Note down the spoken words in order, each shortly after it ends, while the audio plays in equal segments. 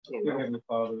Dear Heavenly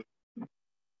Father, my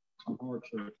hearts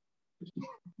are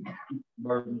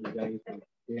burdened today for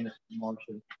Dennis and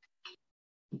Marcia.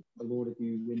 But Lord, if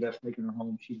you end up taking her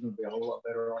home, she's going to be a whole lot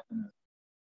better off than us.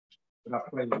 But I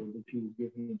pray, Lord, that you would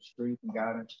give him strength and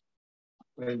guidance. I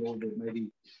pray, Lord, that maybe,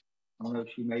 I don't know,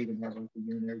 she may even have like a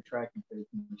urinary tract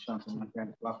infection or something like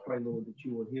that. But I pray, Lord, that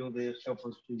you will heal this, help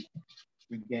us to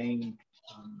regain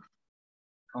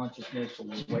consciousness or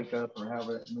wake up or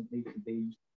however it needs to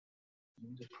be.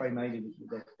 And just pray maybe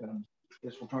that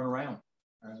this will turn around.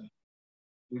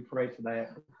 We pray for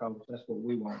that because that's what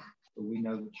we want. But we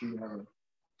know that you have an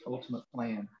ultimate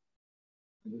plan.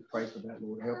 And we pray for that,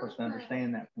 Lord. Help us to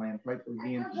understand that plan. Pray for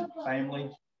again for the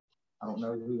family. I don't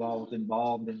know who all was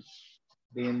involved in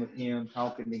being with him,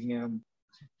 talking to him.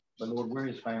 But Lord, we're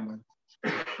his family.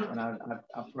 And I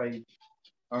pray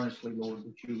earnestly, Lord,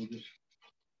 that you would just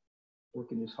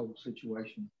work in this whole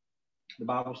situation. The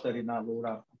Bible study tonight, Lord,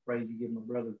 I pray you give my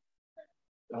brother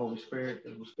the Holy Spirit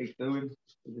that will speak through him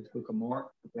through this book of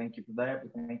Mark. We thank you for that. We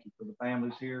thank you for the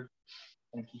families here.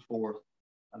 Thank you for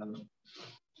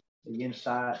the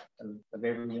insight of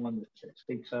everyone that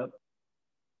speaks up.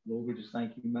 Lord, we just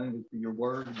thank you mainly for your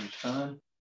word and your son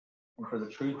and for the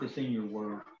truth that's in your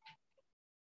word.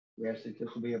 We ask that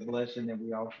this will be a blessing that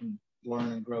we all can learn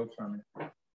and grow from it.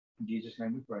 In Jesus'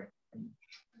 name we pray. Amen.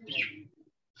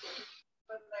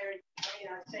 But Larry, may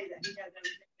I say that he has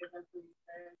everything that we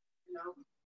said, you know?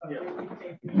 Yeah.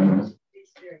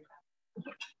 He's very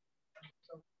happy.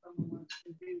 So someone wants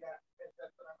to do that, because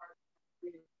that's what our heart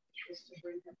is to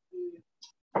bring him food.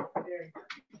 Very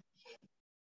happy.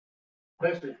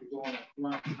 Especially if you're going at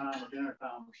lunchtime or dinner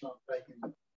time or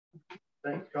something,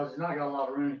 because he's not got a lot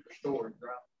of room for storage,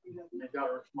 right? And they've got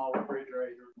a small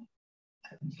refrigerator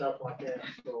and stuff like that.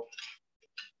 So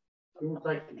if you want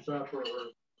to take some supper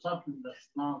or something that's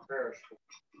non-perishable,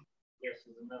 I guess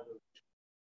is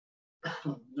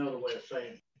another way of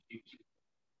saying it.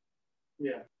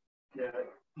 Yeah.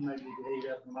 Maybe you could heat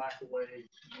up the microwave,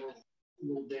 a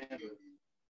little dinner.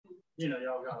 You know,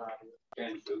 y'all got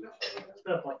ideas.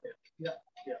 Stuff like that. Yeah,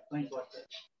 things like that.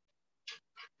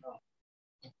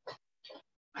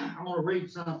 I'm going to read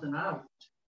something that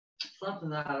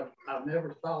I've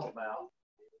never thought about,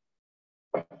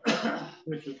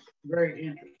 which is very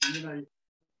interesting. You know,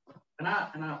 and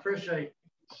I appreciate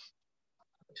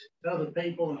other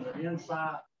people and the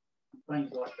insight and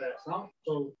things like that.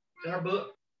 So in our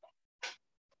book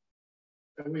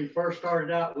that we first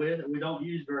started out with, that we don't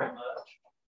use very much,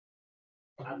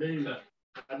 I do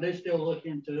still look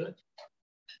into it.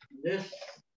 This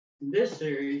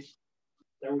series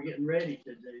that we're getting ready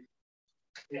to do,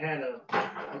 it had a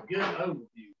good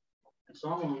overview, and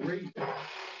so I'm going to read it.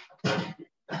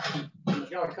 It's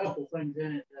got a couple things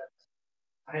in it that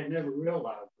I had never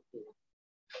realized before.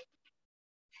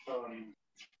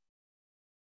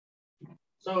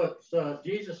 So it's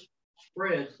Jesus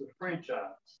spreads the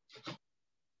franchise,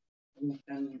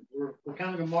 and we're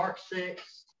coming to Mark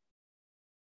 6,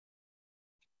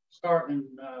 starting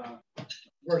in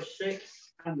verse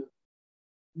 6, kind of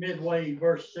midway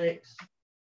verse 6,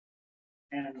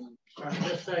 and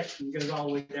this section goes all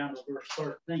the way down to verse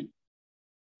 13.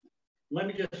 Let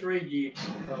me just read you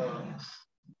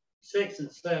 6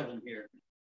 and 7 here.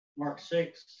 Mark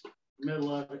 6,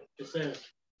 middle of it, it says,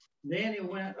 "Then he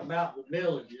went about the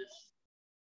villages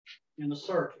in the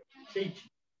circuit,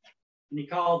 teaching. And he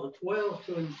called the 12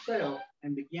 to himself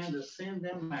and began to send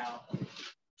them out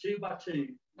 2 by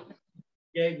 2,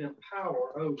 gave them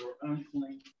power over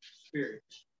unclean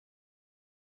spirits."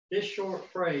 This short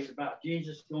phrase about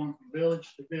Jesus going from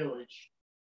village to village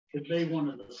could be one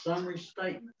of the summary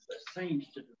statements that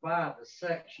seems to divide the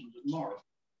sections of Mark.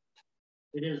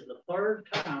 It is the third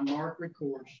time Mark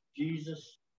records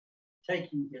Jesus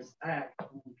taking his act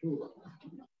on tour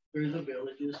through the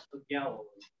villages of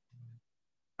Galilee.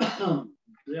 The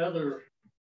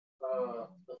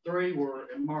 3 were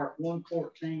in Mark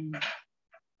 1:14,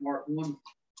 Mark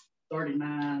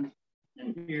 1:39,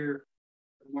 and here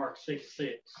Mark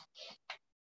 6:6.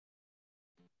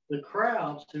 The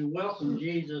crowds who welcomed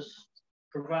Jesus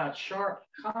provide sharp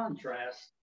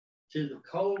contrast to the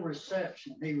cold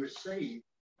reception he received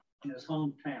in his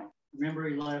hometown. Remember,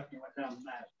 he left and went down to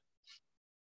Nazareth.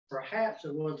 Perhaps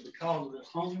it was because of his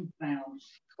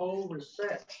hometown's cold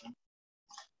reception.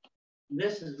 And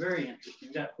this is very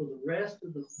interesting, that for the rest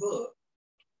of the book,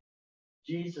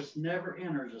 Jesus never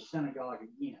enters a synagogue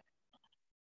again.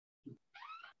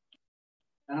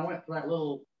 And I went for that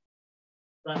little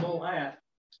app,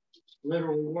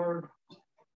 literal word,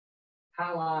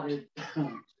 highlighted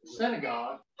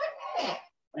synagogue,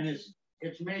 and it's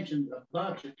mentioned a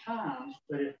bunch of times,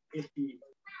 but if you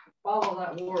follow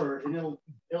that word, and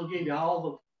it'll give you all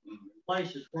the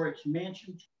places where it's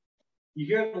mentioned. You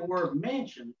hear the word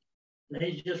mentioned, that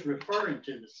he's just referring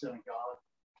to the synagogue.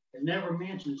 It never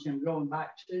mentions him going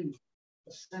back to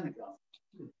the synagogue.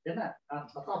 Isn't that? I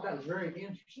thought that was very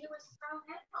interesting. He was thrown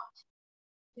out.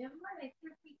 Remember, they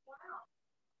threw people out.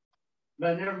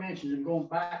 But it never mentions him going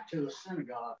back to a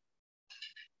synagogue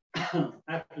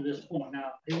after this point.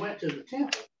 Now, he went to the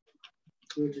temple,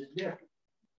 which is different.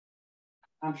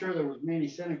 I'm sure there was many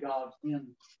synagogues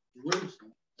in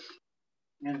Jerusalem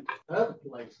and other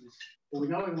places, but we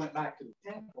know he went back to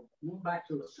the temple, went back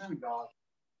to a synagogue,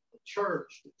 a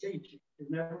church, to teach it. It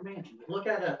never mentioned it. Look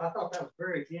that up. I thought that was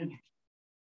very interesting.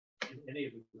 Any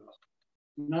of the Gospels?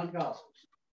 None of the Gospels.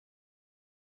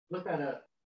 Look that up.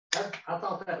 I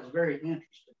thought that was very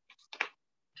interesting.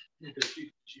 Because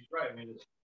she's right. I mean, it's,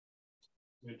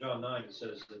 in John 9, it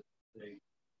says that they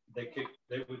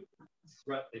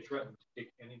threatened to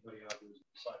kick anybody out who was a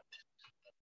disciple,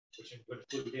 which would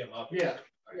include him, obviously. Yeah.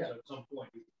 Right? Yeah. So at some point,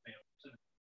 he was a sinner.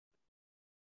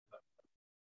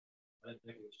 I didn't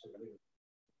think it was too late.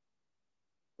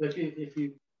 But if you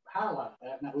highlight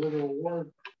that in that literal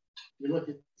word, you look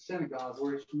at the synagogue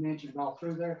where it's mentioned all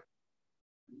through there.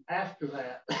 After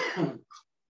that,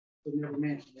 it never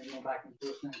mentioned them going back into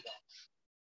a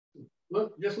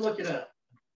synagogue. Just look it up.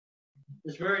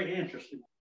 It's very interesting.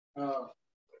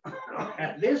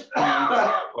 At this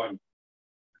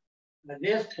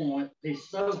point, he's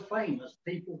so famous,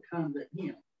 people come to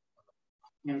him.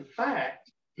 In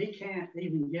fact, he can't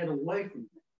even get away from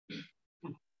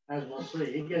them. As we'll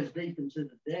see, he goes deep into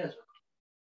the desert,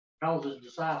 calls his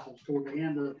disciples toward the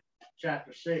end of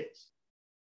chapter 6.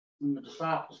 When the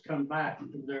disciples come back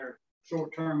from their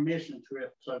short-term mission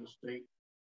trip, so to speak,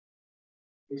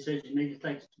 he says you need to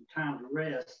take some time to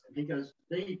rest. And he goes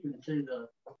deep into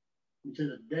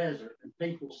the desert, and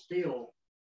people still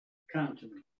come to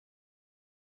him.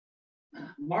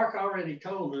 Mark already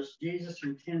told us Jesus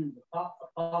intended the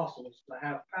apostles to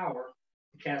have power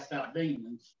to cast out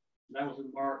demons. That was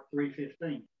in Mark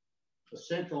 3:15. The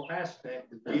central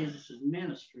aspect of Jesus'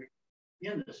 ministry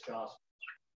in this gospel.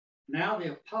 Now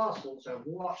the apostles have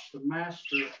watched the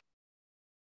master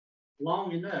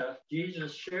long enough.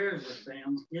 Jesus shares with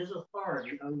them his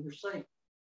authority over Satan.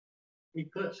 He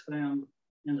puts them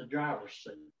in the driver's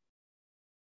seat.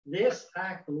 This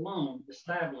act alone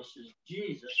establishes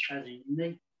Jesus as a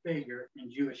unique figure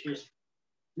in Jewish history.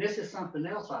 This is something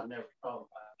else I never thought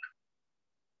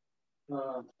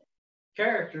about.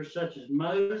 Characters such as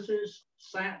Moses,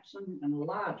 Samson, and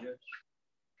Elijah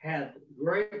had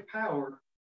great power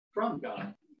from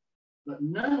God, but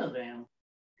none of them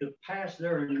could pass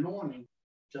their anointing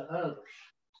to others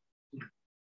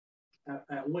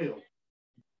at will.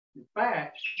 In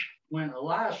fact, when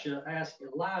Elisha asked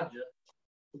Elijah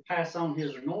to pass on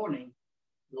his anointing,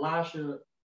 Elijah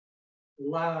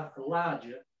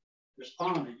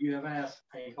responded, "You have asked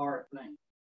a hard thing."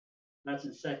 That's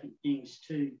in 2 Kings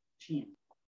 2:10.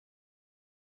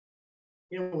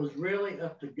 It was really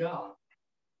up to God,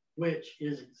 which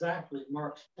is exactly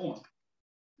Mark's point.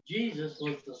 Jesus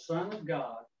was the Son of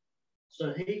God,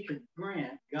 so he could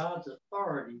grant God's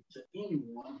authority to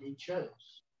anyone he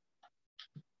chose.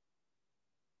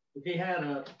 If you had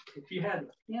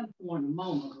to pinpoint a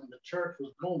moment when the church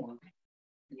was born,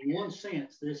 in one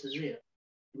sense, this is it.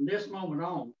 From this moment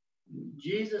on,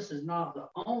 Jesus is not the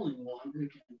only one who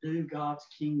can do God's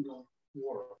kingdom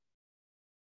work.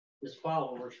 His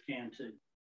followers can too.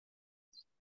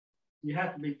 You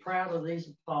have to be proud of these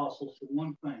apostles for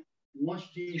one thing. Once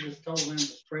Jesus told them to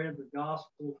spread the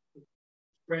gospel,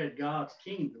 spread God's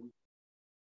kingdom,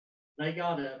 they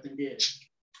got up and did it,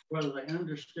 whether they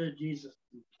understood Jesus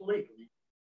completely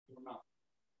or not.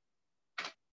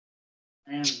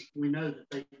 And we know that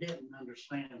they didn't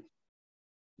understand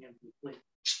him completely.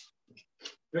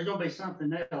 There's going to be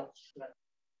something else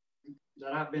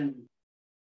that I've been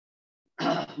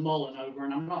mulling over,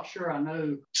 and I'm not sure I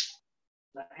know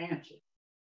the answer.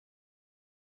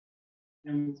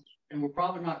 And we're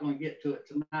probably not going to get to it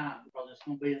tonight because it's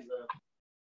going to be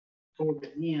toward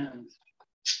the end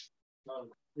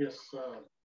of this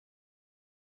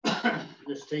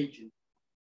this teaching,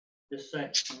 this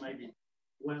section, maybe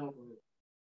 12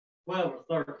 or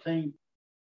 13,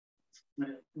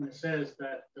 when it says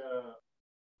that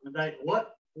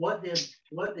what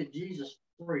did Jesus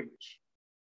preach,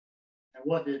 and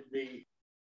what did the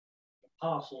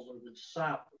apostles or the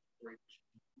disciples preach?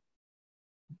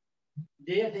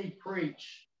 Did he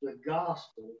preach the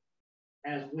gospel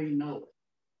as we know it?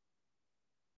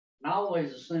 And I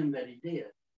always assumed that he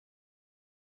did.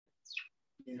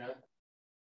 You know,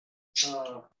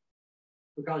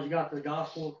 because you got the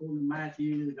gospel according to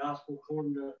Matthew, the gospel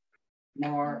according to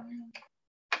Mark,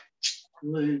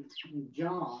 Luke, and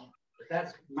John. But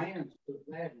that's man's put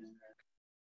that in there.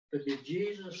 But did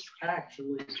Jesus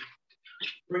actually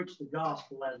preach the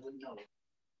gospel as we know it?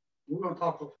 We're going to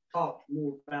talk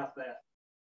more about that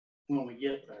when we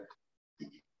get there.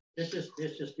 It's just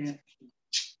interesting.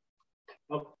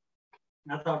 Oh,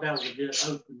 I thought that was a good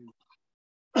opening.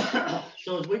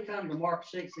 So as we come to Mark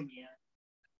 6 again,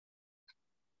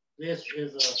 this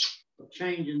is a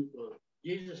changing book.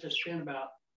 Jesus has spent about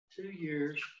 2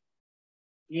 years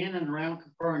in and around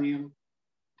Capernaum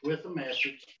with a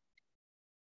message.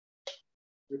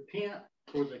 Repent,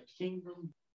 for the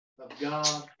kingdom of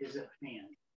God is at hand.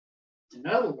 In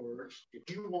other words, if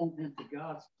you want into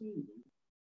God's kingdom,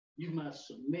 you must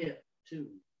submit to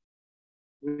him.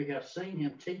 We have seen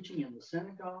him teaching in the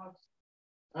synagogues,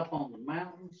 up on the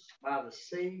mountains, by the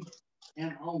sea,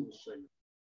 and on the sea.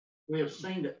 We have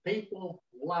seen that people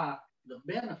like the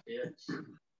benefits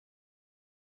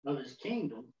of his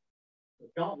kingdom,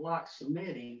 but don't like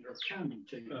submitting or coming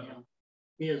to him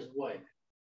his way.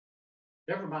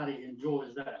 Everybody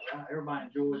enjoys that, right? Everybody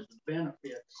enjoys the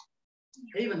benefits,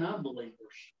 even unbelievers.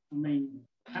 I mean,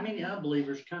 how many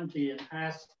unbelievers come to you and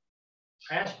ask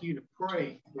you to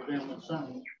pray for them when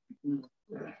something,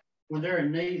 when they're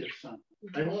in need of something?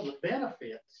 They want the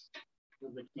benefits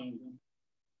of the kingdom,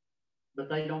 but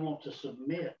they don't want to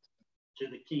submit to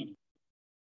the king,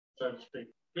 so to speak.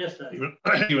 Yes, sir.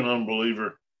 Even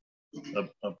unbeliever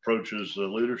approaches the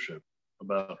leadership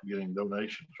about getting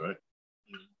donations, right?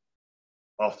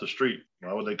 Off the street.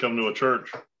 Why would they come to a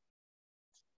church?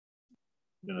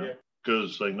 You know,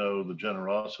 because they know the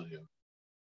generosity of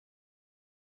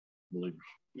believers.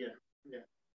 Yeah.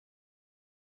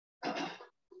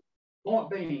 Point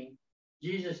being,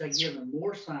 Jesus had given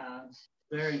more signs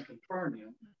there in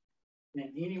Capernaum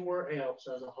than anywhere else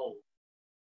as a whole.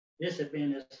 This had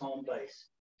been his home base.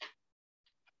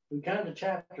 We come to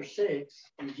chapter 6,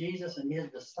 and Jesus and his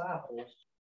disciples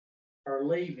are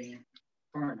leaving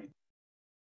Capernaum.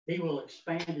 He will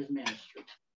expand his ministry.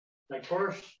 They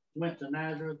first went to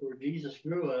Nazareth, where Jesus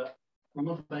grew up, from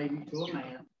a baby to a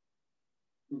man,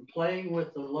 from playing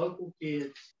with the local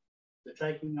kids to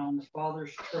taking on his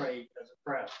father's trade as a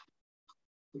craftsman.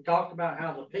 We talked about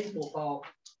how the people thought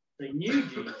they knew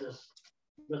Jesus,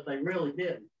 but they really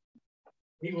didn't.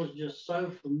 He was just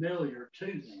so familiar to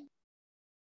them.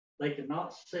 They could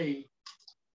not see,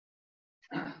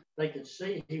 they could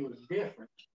see he was different,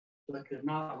 but could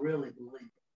not really believe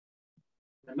it.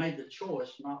 They made the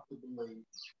choice not to believe,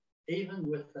 even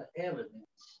with the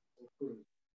evidence of proof.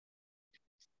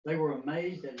 They were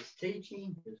amazed at his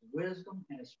teaching, his wisdom,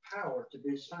 and his power to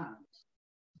do signs.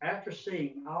 After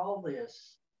seeing all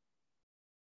this,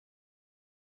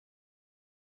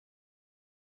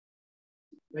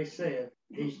 they said,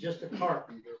 he's just a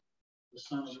carpenter, the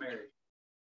son of Mary,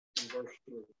 in verse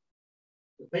 3.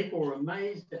 The people were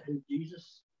amazed at who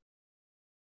Jesus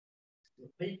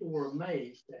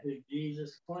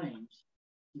claims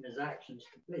in his actions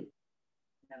to be.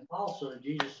 And also,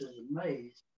 Jesus is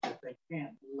amazed that they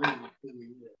can't believe who he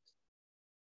is.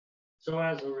 So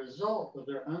as a result of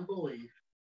their unbelief,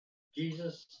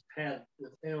 Jesus had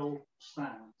withheld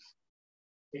signs.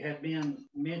 It had been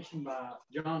mentioned by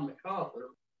John MacArthur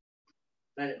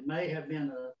that it may have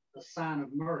been a sign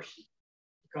of mercy,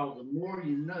 because the more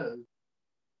you know,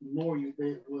 the more you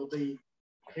will be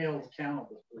held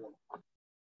accountable for.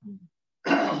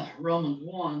 Romans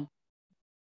 1,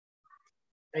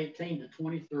 18 to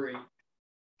 23.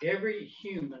 Every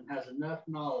human has enough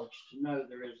knowledge to know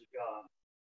there is a God.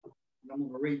 And I'm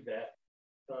going to read that.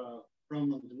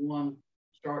 Romans 1,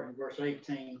 starting verse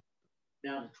 18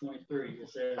 down to 23. It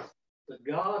says, "But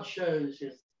God shows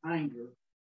his anger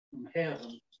from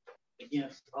heaven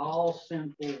against all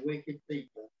sinful, wicked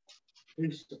people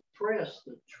who suppress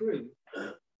the truth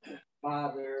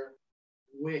by their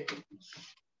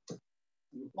wickedness."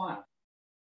 And why?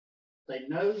 They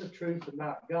know the truth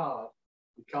about God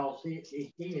because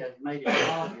he has made it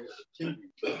obvious to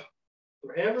them.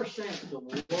 For ever since the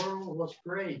world was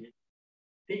created,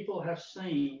 people have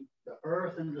seen the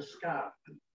earth and the sky.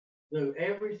 Through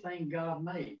everything God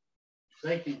made,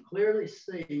 they can clearly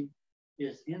see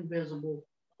his invisible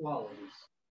qualities,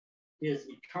 his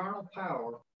eternal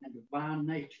power and divine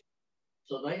nature.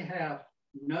 So they have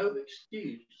no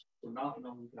excuse for not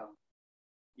knowing God.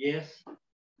 Yes,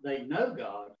 they know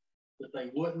God, but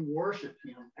they wouldn't worship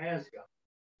him as God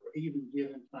or even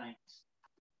give him thanks.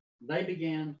 They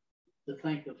began to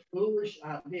think of foolish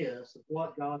ideas of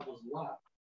what God was like.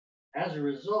 As a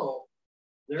result,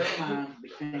 their minds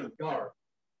became dark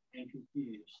and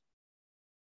confused.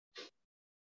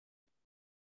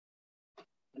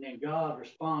 And then God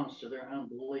responds to their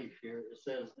unbelief here. It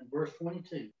says in verse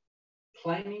 22,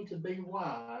 claiming to be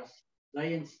wise,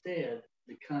 they instead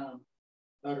become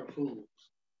utter fools.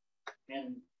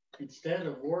 And instead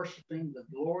of worshiping the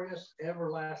glorious,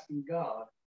 everlasting God,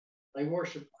 they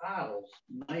worship idols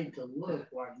made to look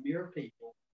like mere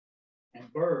people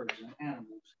and birds and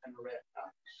animals and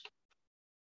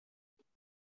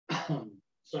reptiles.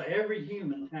 So every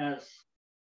human has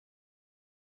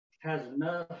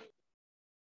enough.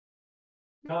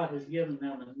 God has given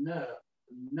them enough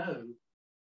to know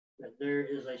that there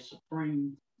is a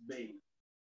supreme being.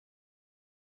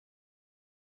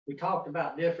 We talked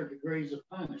about different degrees of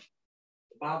punishment.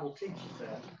 The Bible teaches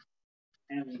that.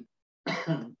 And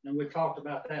we talked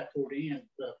about that toward the end.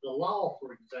 The law,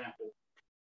 for example,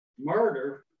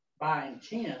 murder by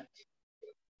intent,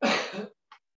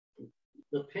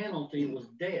 the penalty was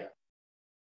death.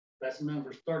 That's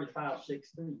Numbers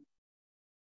 35:16.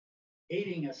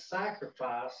 Eating a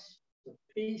sacrifice, the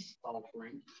peace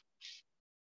offering,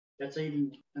 that's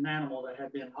eating an animal that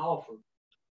had been offered.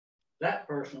 That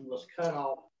person was cut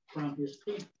off from his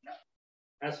people.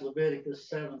 That's Leviticus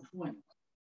 7:20.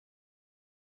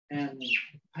 And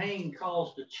pain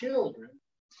caused to children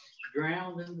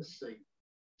drowned in the sea.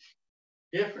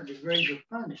 Different degrees of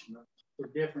punishment for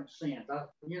different sins.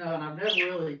 And I've never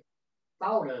really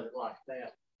thought of it like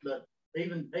that. But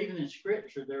even in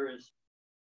Scripture, there is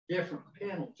different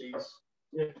penalties,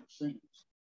 different sins.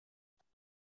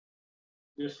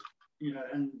 Just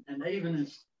and even in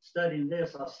studying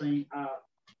this, I see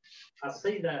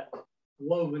that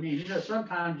woven in.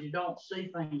 Sometimes you don't see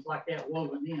things like that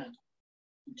woven in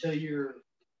until you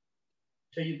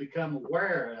become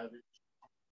aware of it,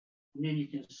 and then you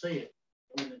can see it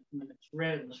when it's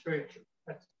read in the Scripture.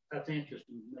 That's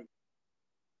interesting to me.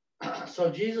 So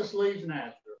Jesus leaves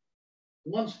Nazareth.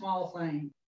 One small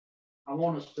thing I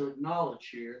want us to acknowledge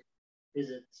here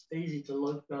is it's easy to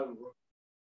look over.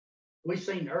 We've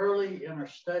seen early in our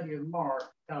study of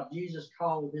Mark how Jesus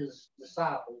called his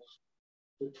disciples,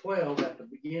 the 12, at the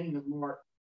beginning of Mark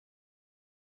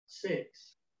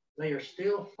 6. They are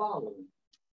still following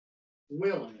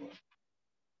willingly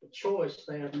the choice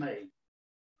they have made.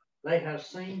 They have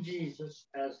seen Jesus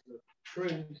as the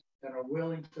truth and are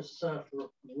willing to suffer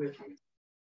with him,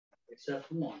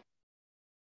 except one,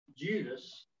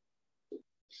 Judas,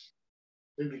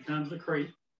 who becomes the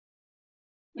creep,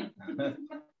 who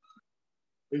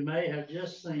may have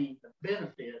just seen the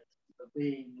benefit of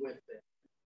being with them,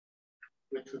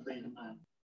 which would be the money.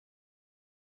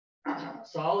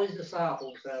 So all these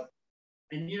disciples have,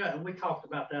 and we talked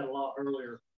about that a lot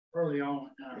early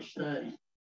on in our study,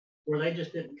 where they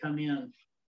just didn't come in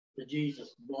to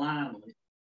Jesus blindly.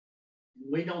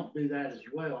 We don't do that as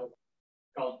well,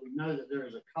 because we know that there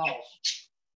is a cost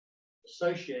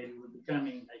associated with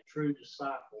becoming a true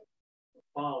disciple, a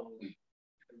follower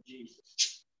of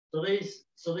Jesus.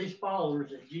 So these followers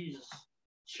that Jesus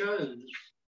chose,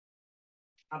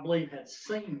 I believe, had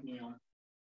seen him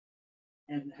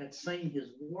and had seen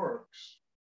his works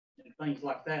and things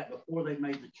like that before they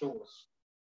made the choice.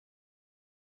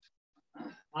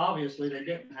 Obviously, they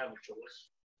didn't have a choice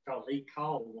because he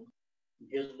called them.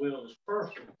 His will is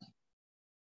perfect,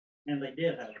 and they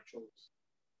did have a choice.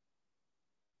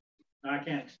 Now, I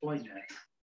can't explain that.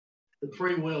 The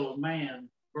free will of man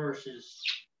versus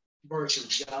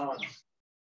God's.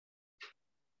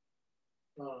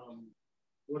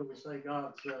 What do we say?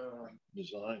 God's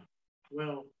design.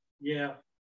 Well, yeah,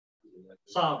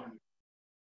 sovereign.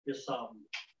 His sovereign.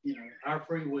 Our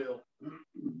free will.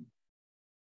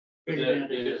 Some of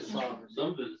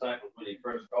the disciples, when he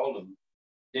first called them,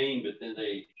 came, but then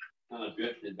they kind of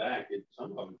drifted back.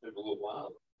 Some of them took a little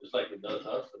while, just like it does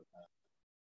us sometimes.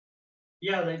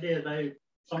 Yeah, they did.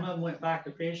 Some of them went back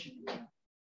to fishing.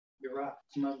 You're right.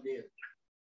 Some of them did.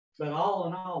 But all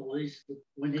in all, at least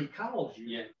when he calls you,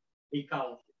 yeah, he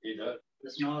calls you. He does.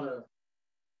 It's not a.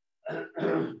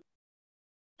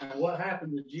 And what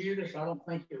happened to Judas, I don't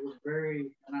think it was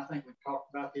very, and I think we talked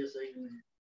about this even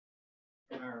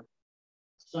in our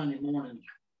Sunday morning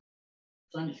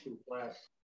Sunday school class,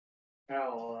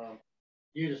 how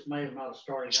Judas may have not have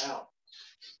started out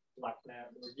like that.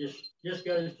 But it just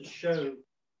goes to show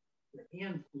the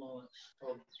influence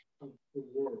of the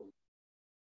world.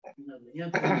 The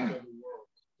influence of the world.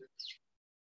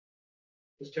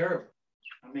 It's terrible.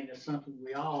 I mean, it's something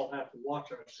we all have to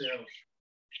watch ourselves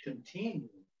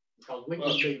continually, because we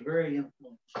can be very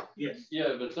influenced. Yes.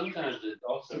 Yeah, but sometimes it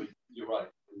also, you're right.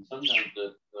 And sometimes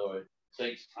it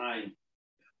takes time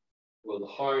for the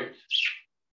heart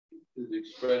to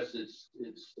express its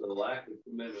lack of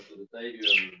commitment to the Savior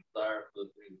and the desire for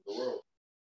the things of the world.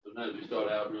 Sometimes we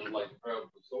start out really like the parable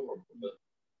of the sower, but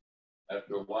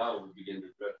after a while, we begin to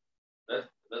drift.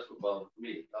 That's what bothers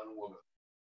me. I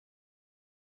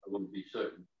want to be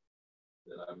certain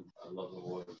that I love the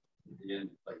Lord again,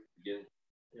 like again.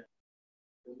 Yeah.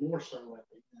 Well, more so, I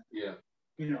think. Yeah.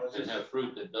 You know, it's and just, have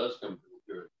fruit that does come from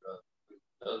the church.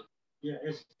 Yeah,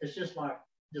 it's just like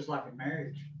a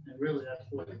marriage, and really that's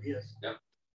what it is. Yep.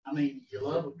 I mean, you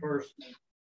love a person,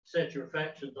 set your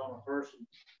affections on a person,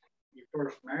 you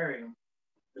first marry them,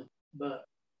 but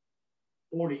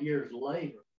 40 years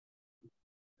later,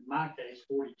 in my case,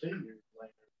 42 years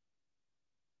later,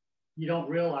 you don't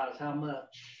realize how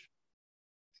much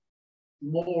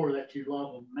more that you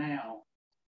love them now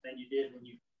than you did when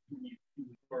you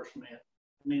first met.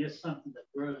 I mean, it's something that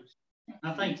grows.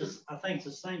 I think it's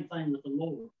the same thing with the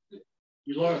Lord.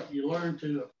 You learn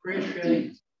to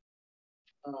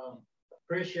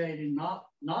appreciate him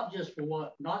not just for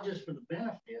the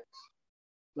benefits,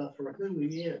 but for who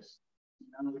he is. You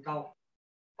know, we talked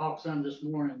some this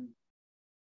morning,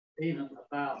 even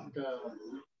about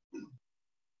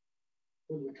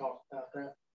what did we talk about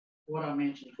that? What I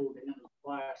mentioned toward the end of the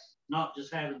class, not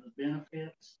just having the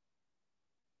benefits,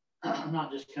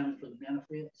 not just coming for the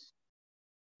benefits.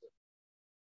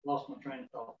 Lost my train of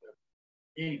thought there.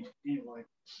 Anyway,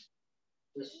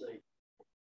 let's see.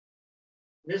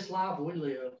 This life we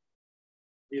live,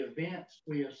 the events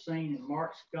we have seen in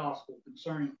Mark's gospel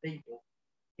concerning people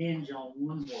hinge on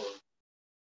one word.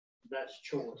 That's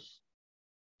choice.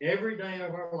 Every day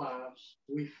of our lives,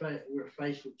 we're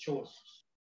faced with choices.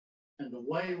 And the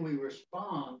way we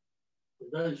respond to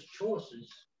those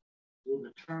choices will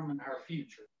determine our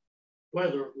future.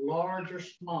 Whether large or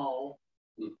small,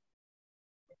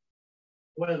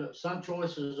 whether some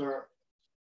choices are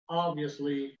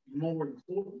obviously more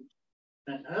important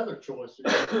than other choices,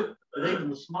 but even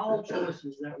the small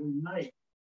choices that we make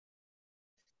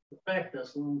affect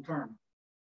us long term.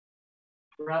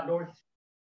 Right, Dorothy?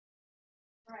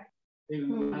 Right. Even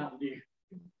the Mountain Dew.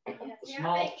 The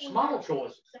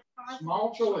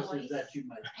small choices that you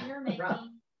make. And you're making right.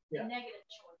 a negative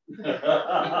choice.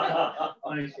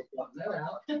 Thanks for pointing that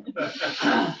out.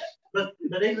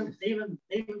 But even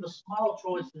the small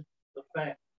choices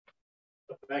affect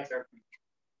our future.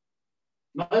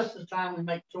 Most of the time we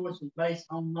make choices based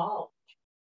on knowledge,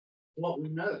 what we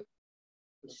know.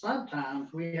 But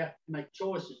sometimes we have to make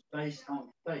choices based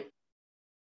on faith.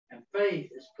 And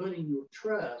faith is putting your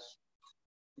trust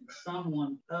in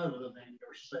someone other than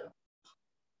yourself.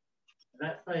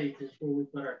 That faith is where we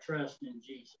put our trust in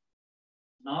Jesus,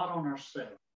 not on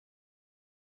ourselves,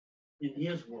 in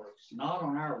his works, not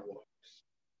on our works.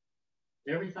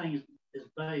 Everything is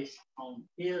based on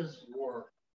his work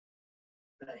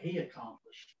that he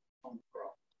accomplished on the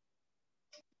cross.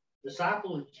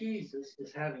 Disciple of Jesus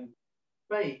is having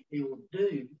faith he will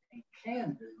do and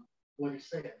can do what he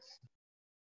says.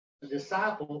 A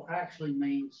disciple actually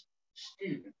means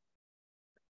student.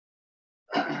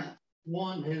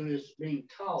 One who is being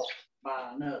taught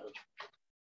by another.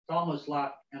 It's almost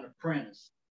like an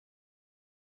apprentice,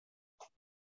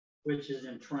 which is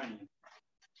in training.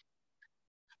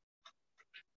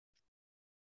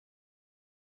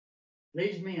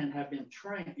 These men have been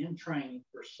in training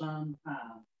for some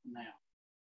time now.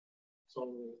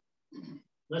 So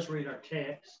let's read our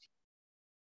text.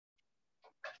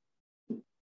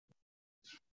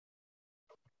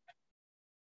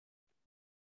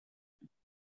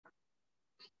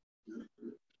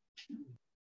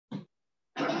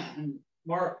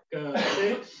 Mark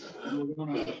 6, and we're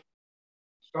going to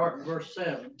start in verse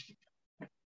 7.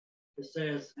 It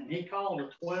says, and he called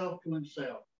the 12 to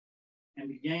himself and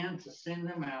began to send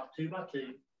them out 2 by 2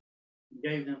 and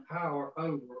gave them power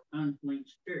over unclean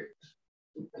spirits.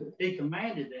 He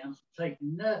commanded them to take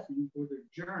nothing for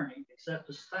their journey except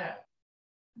a staff,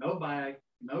 no bag,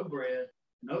 no bread,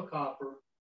 no copper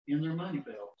in their money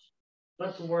belts,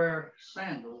 but to wear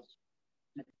sandals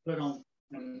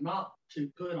and not to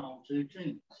put on 2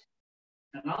 tunics.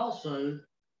 And also,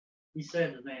 he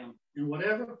said to them, in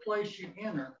whatever place you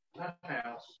enter that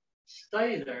house,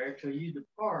 stay there till you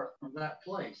depart from that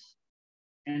place.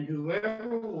 And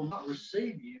whoever will not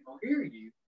receive you or hear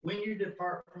you, when you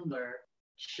depart from there,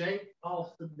 shake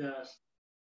off the dust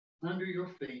under your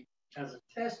feet as a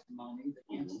testimony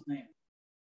against them.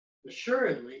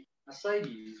 Assuredly, I say to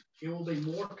you, it will be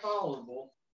more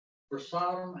tolerable for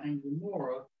Sodom and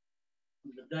Gomorrah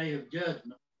in the day of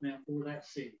judgment than for that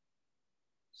city.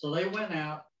 So they went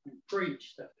out and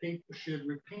preached that people should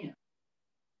repent.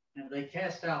 And they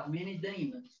cast out many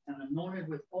demons and anointed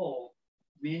with oil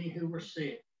many who were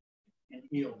sick and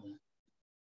healed them.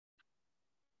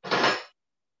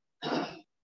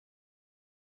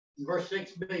 In verse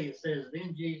 6b, it says,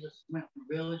 then Jesus went from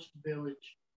village to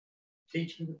village,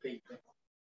 teaching the people.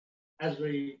 As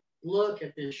we look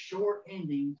at this short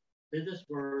ending to this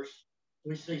verse,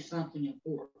 we see something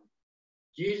important.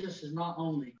 Jesus is not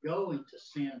only going to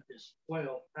send his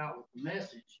 12 out with the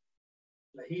message,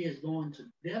 but he is going to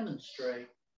demonstrate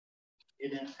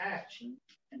it in action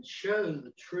and show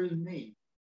the true need.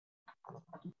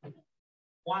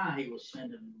 Why he was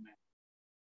sending them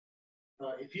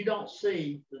out. If you don't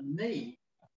see the need,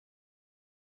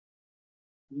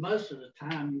 most of the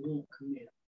time you won't commit.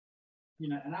 You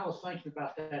know, and I was thinking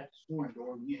about that this morning,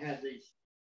 Gordon. You had these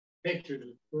pictures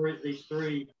of these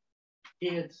three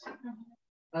kids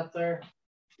up there.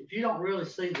 If you don't really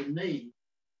see the need,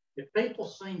 if people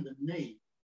see the need,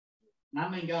 and I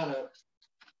mean got a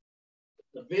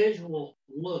visual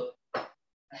look at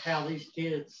how these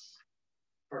kids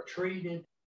are treated,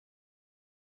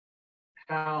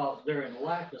 how they're in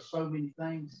lack of so many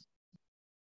things,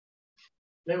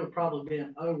 they would probably be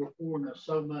overpouring of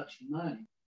so much money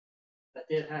that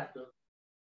they'd have to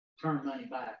turn money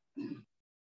back. You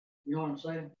know what I'm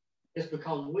saying? It's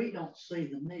because we don't see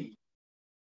the need.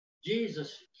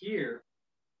 Jesus here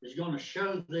is going to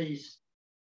show these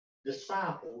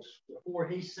disciples before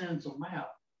he sends them out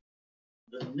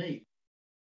the need,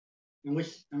 and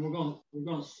we're going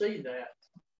to see that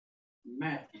in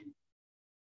Matthew.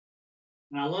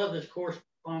 And I love this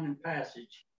corresponding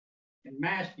passage in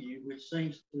Matthew, which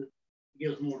seems to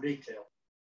give us more detail.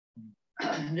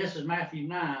 And this is Matthew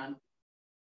 9,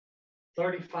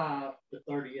 35 to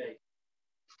 38.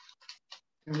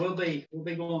 And we'll be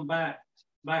going back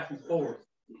and forth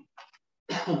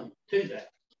to that,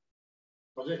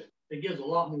 because it gives a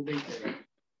lot more detail.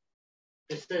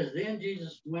 It says, then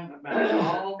Jesus went about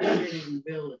all the cities and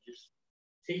villages,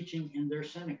 teaching in their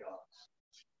synagogues,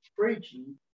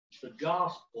 preaching the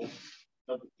gospel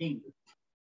of the kingdom,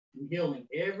 and healing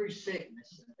every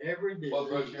sickness and every disease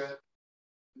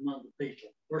among the people.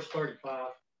 Verse 35.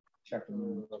 Chapter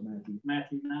 9 of Matthew.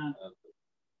 Matthew 9,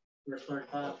 verse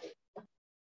 35.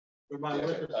 Everybody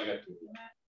with us? I got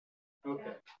you.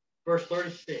 Okay. Verse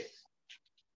 36.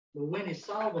 But when he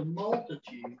saw the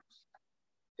multitudes,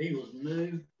 he was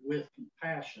moved with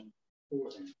compassion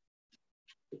for them,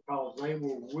 because they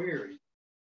were weary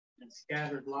and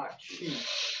scattered like sheep,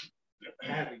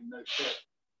 having no shepherd.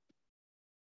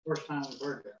 First time we've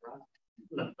heard that, right?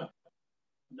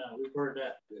 No, we've heard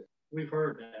that. We've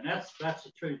heard that. And that's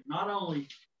the truth.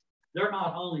 They're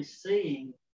not only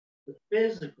seeing the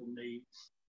physical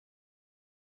needs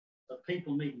of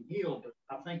people needing healed, but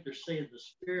I think they're seeing the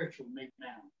spiritual need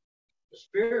now. The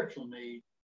spiritual need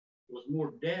was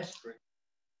more desperate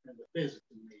than the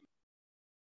physical need.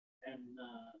 And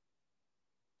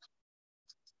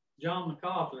John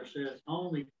MacArthur says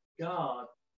only God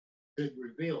could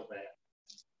reveal that.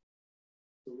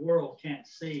 The world can't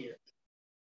see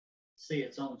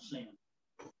its own sin.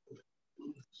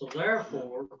 So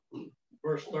therefore,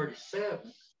 verse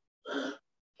 37,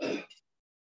 the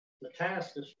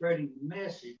task of spreading the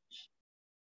message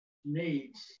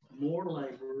needs more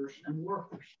laborers and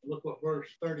workers. Look what verse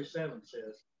 37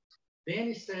 says. Then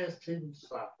he says to the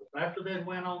disciples, after they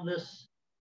went on this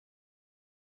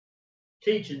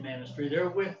teaching ministry, they're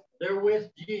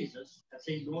with Jesus as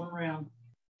he's going around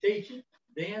teaching.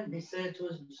 Then he said to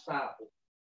his disciples,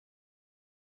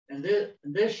 and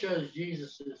this shows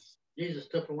Jesus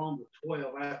took along the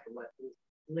 12 after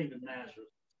leaving Nazareth.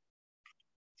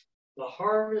 The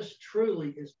harvest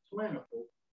truly is plentiful,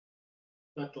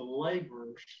 but the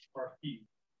laborers are few.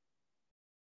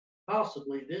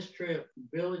 Possibly this trip from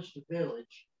village to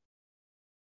village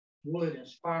would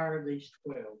inspire these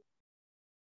 12.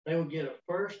 They would get a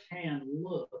first-hand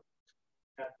look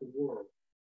at the world.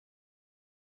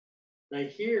 They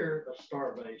hear of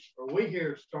starvation, or we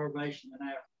hear of starvation in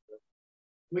Africa.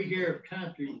 We hear of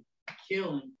country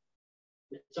killing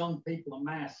its own people in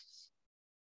masses.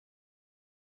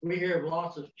 We hear of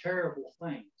lots of terrible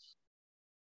things,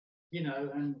 you know,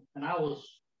 and I was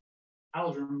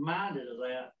reminded of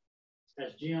that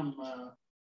as Jim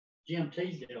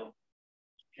Teasdale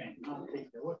came. Not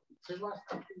Teasdale. What's his last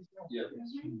name? Teasdale?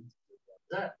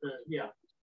 Yeah.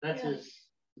 That's his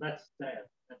dad.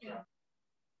 That's right.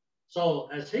 So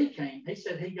as he came, he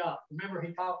said he talked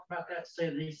about that,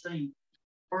 said he seen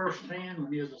firsthand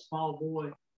when he was a small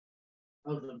boy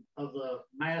of the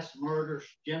mass murders,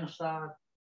 genocide,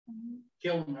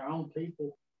 killing their own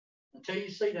people. Until you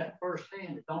see that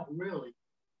firsthand, it don't really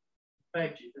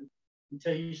affect you.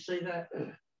 Until you see that,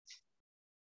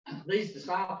 these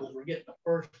disciples were getting a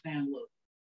first-hand look.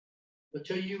 But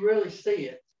till you really see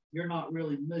it, you're not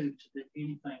really moved to do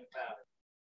anything about it.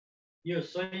 You've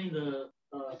seen the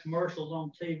commercials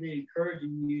on TV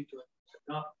encouraging you to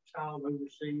adopt a child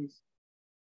overseas.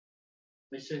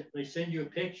 They send you a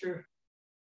picture.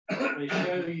 They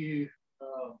show you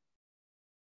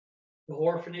the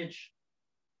orphanage.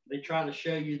 They try to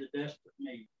show you the desperate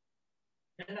need.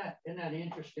 Isn't that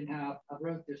interesting how I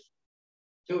wrote this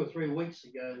 2 or 3 weeks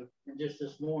ago, and just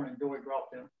this morning, Joy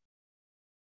dropped them.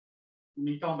 When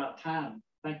you're talking about time,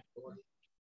 thank you, Lord.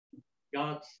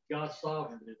 God's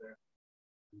sovereignty there.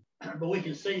 But we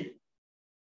can see it.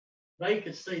 They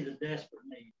could see the desperate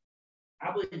need.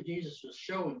 I believe Jesus was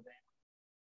showing them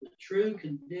the true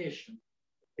condition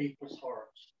of people's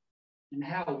hearts and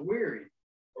how weary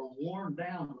or worn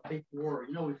down the people were.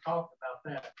 You know, we've talked about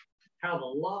that, how the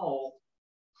law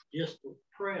just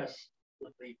oppressed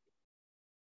the people,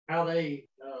 how they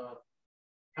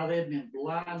had been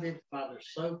blinded by their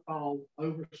so-called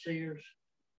overseers.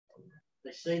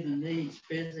 They see the needs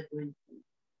physically.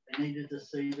 They needed to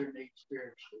see their needs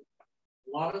spiritually.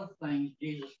 A lot of the things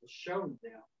Jesus was showing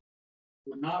them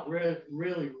would not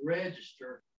really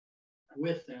register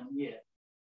with them yet.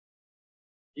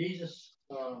 Jesus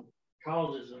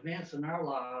causes events in our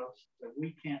lives that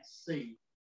we can't see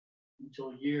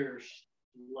until years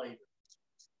later.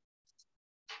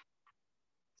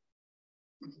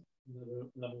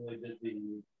 Not only did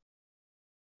the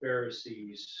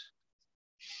Pharisees,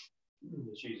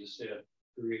 as Jesus said,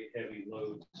 create heavy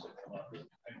loads that come up with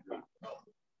angry,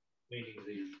 meaning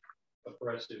the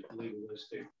oppressive,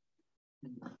 legalistic,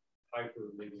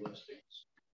 hyper-legalistic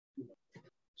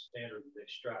standard that they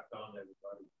strapped on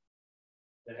everybody.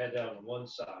 They had that on one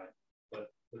side,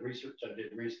 but the research I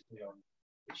did recently on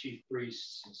the chief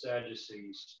priests and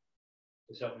Sadducees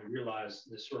has helped me realize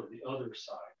this sort of the other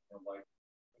side, you know, like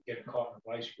getting caught in a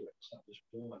vice grip. It's not just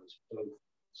one, it's both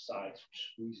sides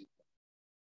squeezing them.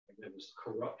 And there was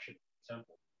corruption in the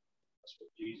temple. That's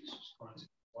what Jesus was cleansing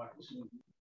the whites. You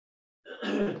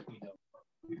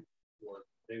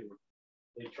know,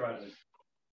 they try to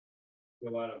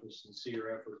go out of a sincere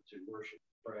effort to worship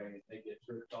and pray, and they get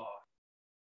ripped off.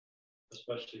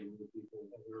 Especially with the people,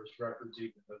 there was records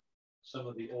even of some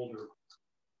of the older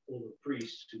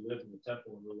priests who lived in the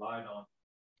temple and relied on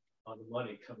the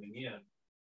money coming in.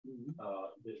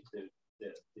 The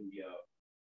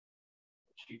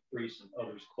chief priests and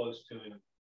others close to him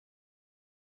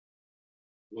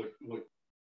would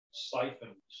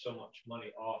siphon so much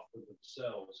money off for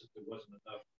themselves if there wasn't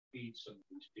enough to feed some of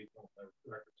these people. Their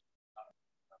records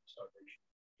of starvation.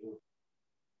 It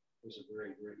was a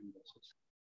very, very evil system.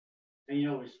 And you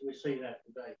know, we see that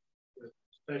today,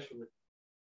 especially with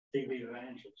TV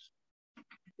evangelists,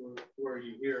 where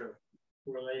you hear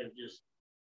where they have just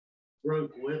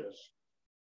broke with us,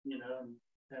 you know,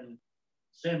 and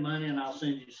send money and I'll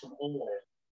send you some oil.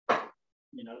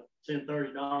 You know, send $30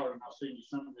 and I'll send you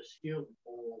some of this skilled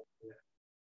oil.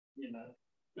 You know,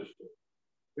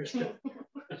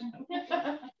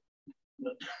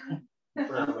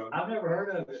 I've never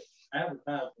heard of it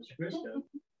advertised as Crisco.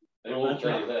 They won't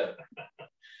tell you that.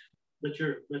 But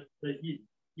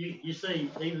you see,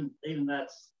 even that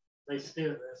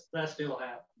still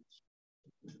happens.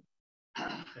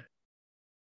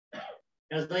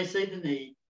 As they see the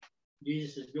need,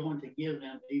 Jesus is going to give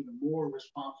them even more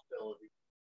responsibility.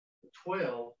 The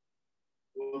 12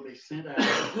 will be sent out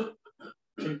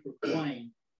to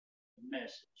proclaim the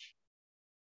message.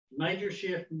 Major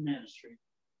shift in ministry.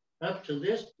 Up to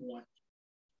this point,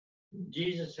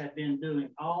 Jesus had been doing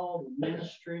all the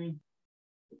ministry,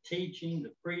 the teaching,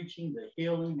 the preaching, the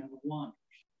healing, and the wonders.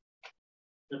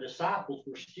 The disciples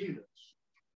were students,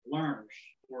 learners,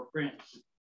 or apprentices.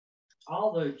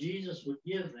 Although Jesus would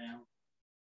give them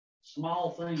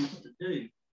small things to do,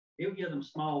 he would give them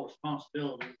small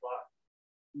responsibilities. Like,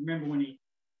 remember when he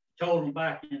told them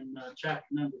back in chapter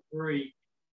number 3,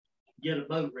 get a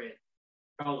boat ready,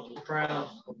 because the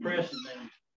crowds oppressing them,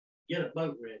 get a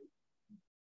boat ready.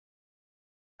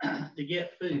 To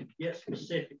get food, get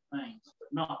specific things,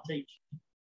 but not teaching.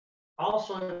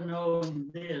 Also knowing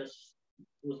this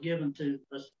was given to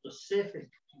a specific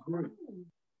group.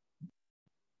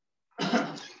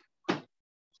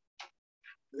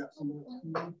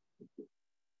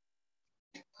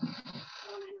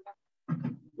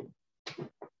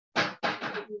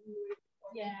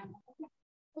 Yeah.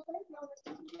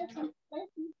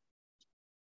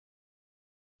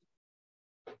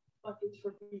 Buckets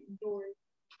for Pete and Dory.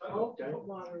 Okay.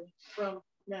 Water from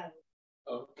Natalie.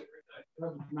 Okay.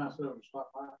 That's a nice little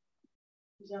spot.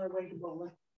 He's on our way to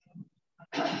bowling.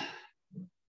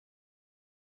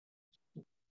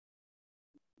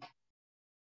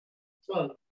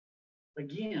 So,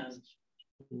 again,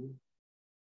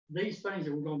 these things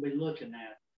that we're going to be looking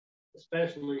at,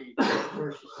 especially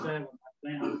verses 7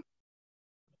 down,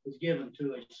 was given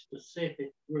to a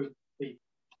specific group of people.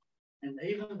 And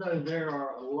even though there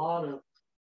are a lot of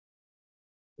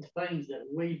things that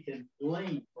we can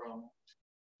glean from,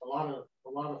 a lot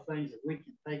of things that we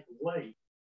can take away,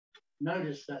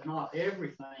 notice that not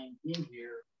everything in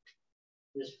here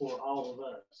is for all of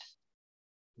us,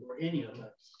 or any of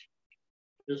us.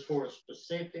 It's for a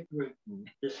specific group,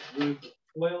 this group of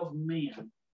 12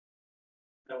 men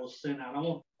that was sent out.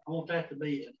 I want that to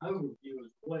be an overview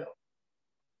as well.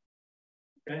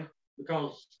 Okay?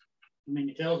 Because, I mean,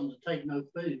 he tells them to take no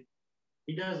food.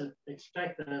 He doesn't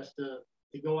expect us to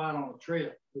go out on a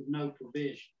trip with no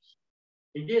provisions.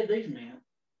 He did these men.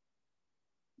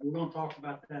 We're going to talk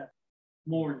about that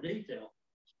more in detail.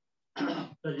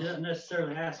 But he doesn't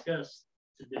necessarily ask us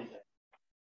to do that.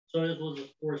 So this was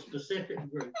for a specific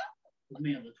group of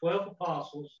men, the 12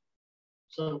 apostles.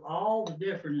 So all the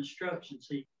different instructions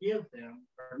he gives them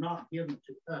are not given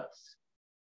to us,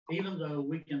 even though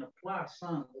we can apply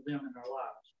some of them in our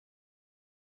lives.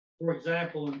 For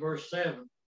example, in verse 7,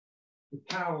 the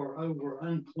power over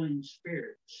unclean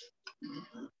spirits.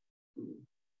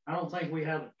 I don't think we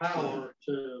have the power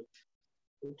to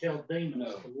tell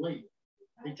demons to leave.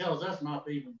 He tells us not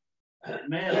to even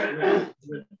mess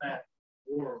with that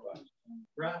world,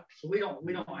 right? So we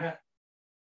don't have,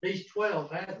 these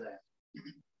 12 have that.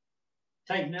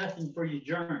 Take nothing for your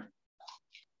journey.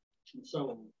 And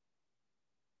so,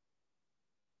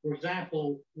 for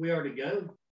example, we are to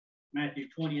go, Matthew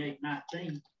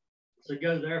 28:19. So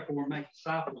go therefore make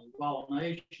disciples of all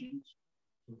nations.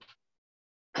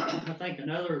 I think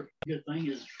another good thing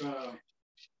is go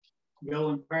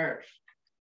in pairs.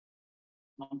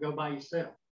 Don't go by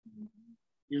yourself.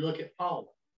 You look at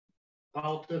Paul.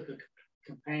 Paul took a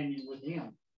companion with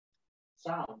him,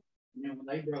 Silas. And then when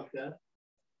they broke up,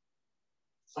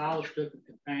 Silas took a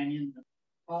companion, and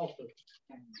Paul took a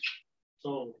companion.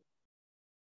 So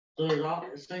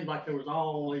it seems like there was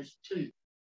always two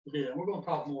to do that. We're going to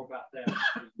talk more about that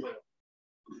as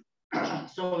well.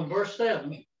 So in verse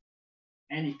 7,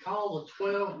 and he called the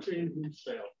 12 to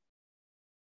himself.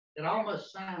 It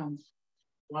almost sounds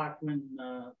like when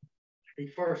he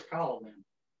first called them.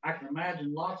 I can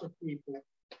imagine lots of people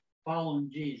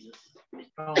following Jesus. He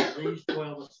called these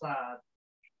 12 aside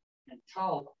and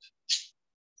talked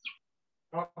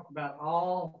about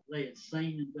all they had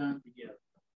seen and done together.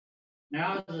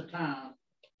 Now is the time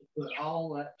to put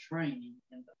all that training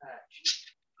into action.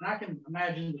 And I can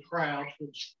imagine the crowds,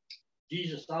 which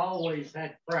Jesus always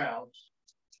had crowds.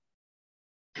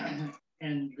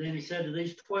 And then he said to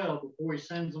these 12 before he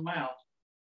sends them out,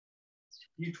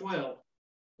 you 12,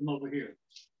 come over here.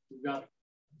 We've got,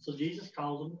 so Jesus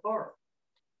calls them apart.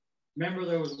 Remember,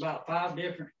 there was about 5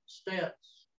 different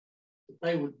steps that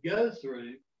they would go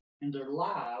through in their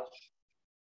lives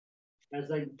as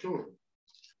they matured.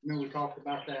 Remember, we talked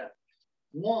about that.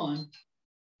 One,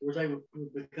 where they would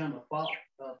become a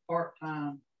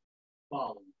part-time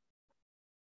follower.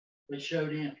 They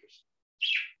showed interest.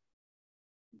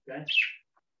 Okay?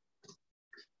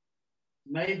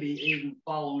 Maybe even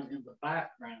following in the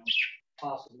background,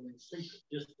 possibly in secret,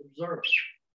 just observe.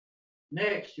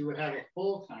 Next, you would have a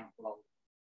full-time follower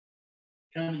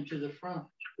coming to the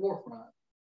forefront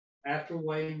after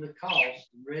weighing the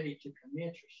cost and ready to commit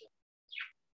yourself.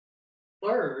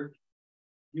 Third,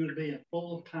 you would be in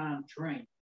full-time training,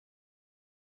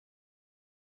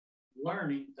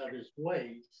 learning of his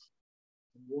ways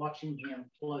and watching him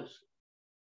closely.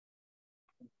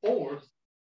 And fourth,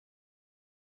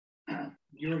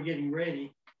 you're getting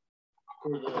ready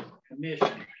for the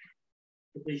commission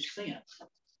to be sent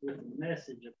with a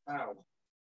message of power.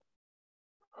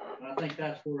 And I think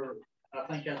that's where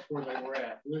they were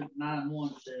at. Luke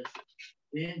 9:1 says,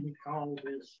 then he called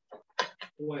his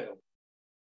 12.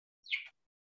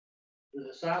 The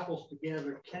disciples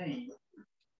together came,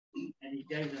 and he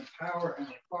gave them power and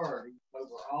authority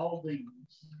over all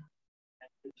demons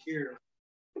and to cure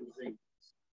disease.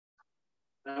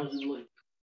 That was in Luke.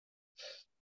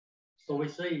 So we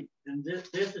see, and this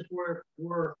is where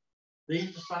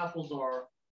these disciples are.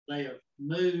 They have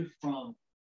moved from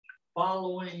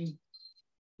following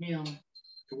him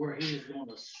to where he is going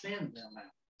to send them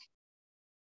out.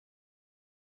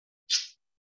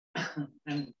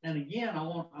 and again, I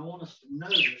want us to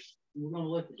notice, and we're going to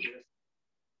look at this,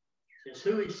 is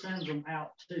who he sends them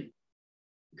out to.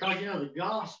 Because, the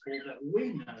gospel that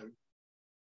we know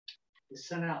is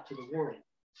sent out to the world.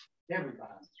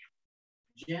 Everybody.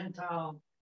 Gentile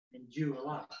and Jew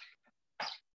alike.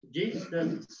 Jesus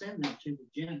doesn't send them to the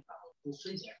Gentiles. We'll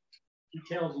see that. He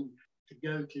tells them to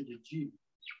go to the Jews.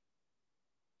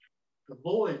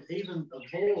 Avoid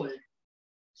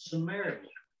Samaria.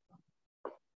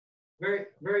 Very,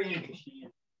 very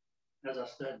interesting as I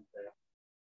studied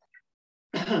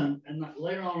And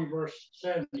later on in verse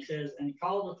 7, he says, and he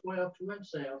called the 12 to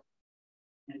himself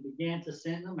and began to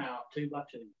send them out 2 by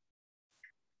 2.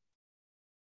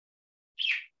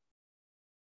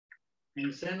 And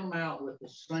he sent them out with the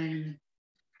same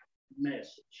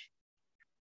message.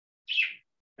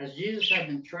 As Jesus had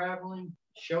been traveling,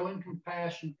 showing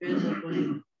compassion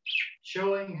physically,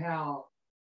 showing how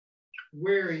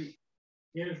weary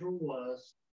Israel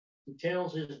was, he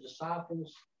tells his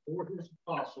disciples or his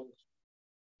apostles,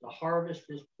 the harvest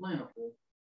is plentiful,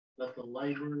 but the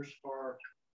laborers are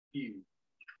few.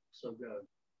 So go.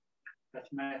 That's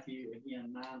Matthew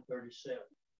again, 9:37.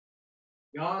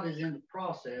 God is in the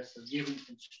process of giving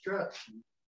instruction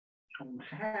on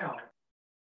how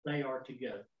they are to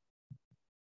go.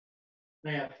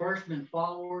 They have first been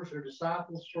followers or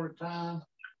disciples for a time.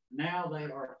 Now they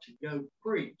are to go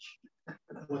preach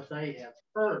what they have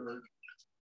heard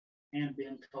and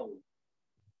been told.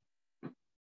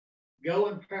 Go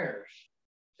and perish.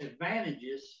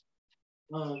 Advantages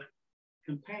of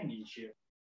companionship.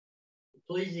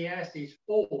 Ecclesiastes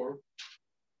 4,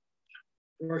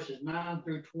 verses 9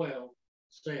 through 12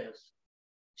 says,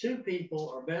 2 people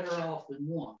are better off than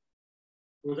one,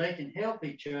 for they can help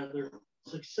each other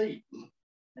succeed.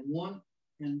 And one,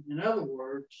 in other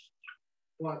words,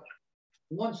 what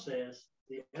one says,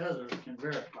 the other can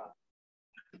verify.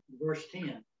 Verse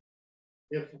 10,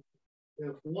 if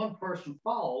one person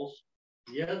falls,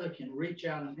 the other can reach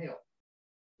out and help.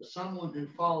 But someone who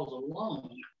falls alone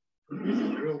is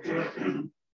in real trouble.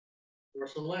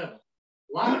 Verse 11,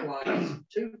 likewise,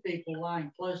 2 people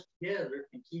lying close together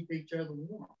can keep each other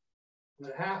warm.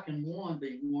 But how can one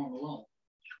be warm alone?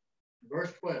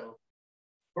 Verse 12,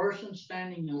 person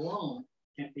standing alone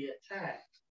can be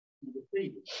attacked and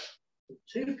defeated. But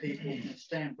 2 people can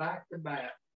stand back to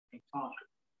back and conquer.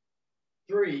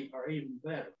 3 are even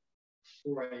better,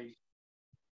 for a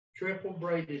triple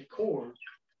braided cord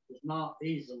is not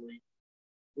easily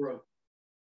broken.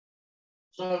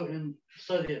 So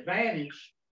the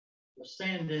advantage of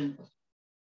sending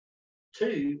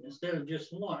 2 instead of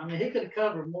just 1. I mean, he could have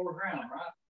covered more ground,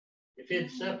 right? If he had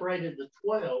separated the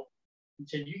 12 and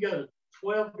said, you go to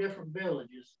 12 different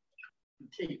villages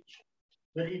and teach.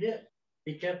 But he didn't.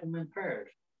 He kept them in pairs.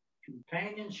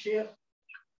 Companionship,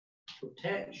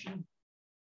 protection,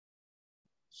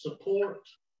 support,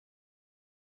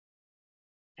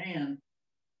 and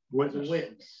Witness. the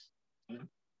witness.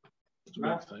 That's a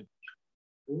big thing.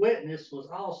 The witness was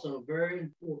also very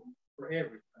important for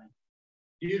everything.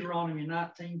 Deuteronomy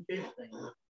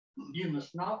 19:15. You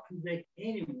must not convict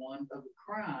anyone of a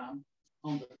crime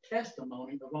on the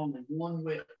testimony of only one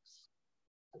witness.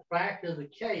 The fact of the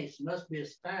case must be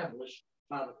established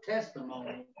by the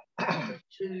testimony of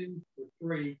 2 or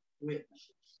 3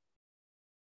 witnesses.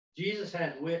 Jesus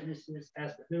had witnesses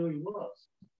as to who he was.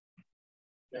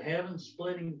 The heavens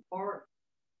splitting apart,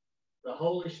 the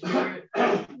Holy Spirit in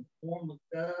the form of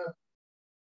dove,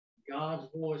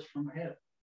 God's voice from heaven.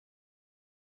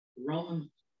 The Roman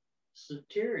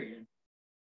centurion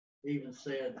even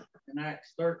said in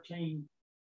Acts 13,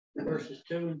 verses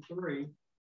 2 and 3,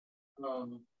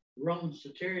 the Roman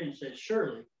centurion said,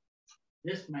 surely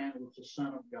this man was the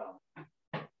Son of God.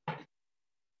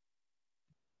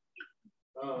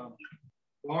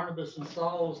 Barnabas and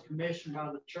Saul was commissioned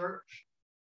by the church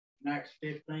in Acts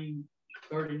 15,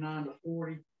 39 to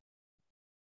 40.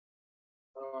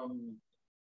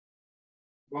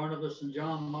 Barnabas and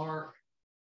John Mark.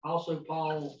 Also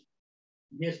Paul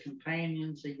and his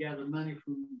companions, he gathered money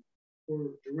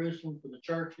for Jerusalem for the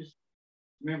churches.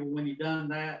 Remember when he done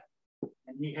that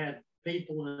and he had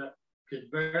people that could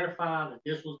verify that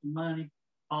this was the money,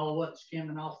 Paul wasn't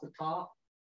skimming off the top.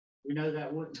 We know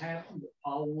that wouldn't happen, but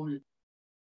Paul wanted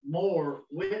more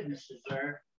witnesses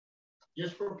there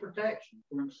just for protection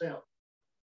for himself,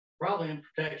 probably in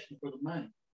protection for the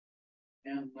money.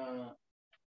 And the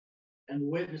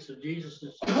witness of Jesus'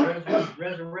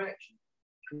 resurrection.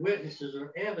 Witnesses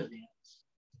are evidence.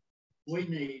 We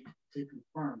need to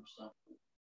confirm something.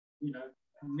 You know,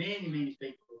 many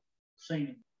people seen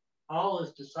him. All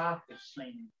his disciples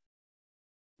seen him.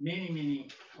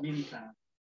 Many times.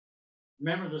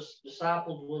 Remember, the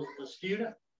disciples was the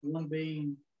student, one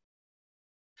being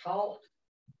taught.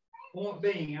 Point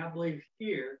being, I believe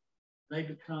here, they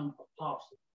become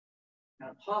apostles. An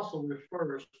apostle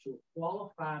refers to a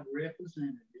qualified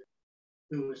representative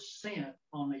who is sent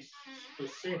on a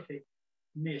specific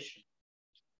mission.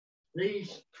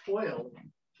 These 12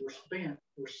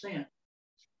 were sent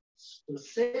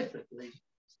specifically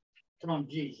from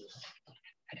Jesus.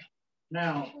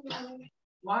 Now,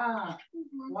 why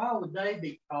would they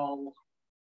be called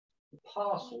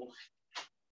apostles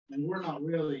and we're not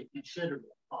really considered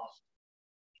apostles?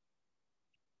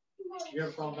 You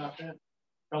ever thought about that?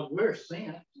 Because we're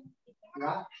sent,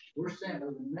 right? We're sent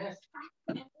with a message.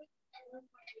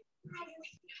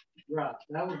 Right.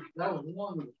 That was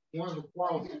one of the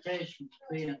qualifications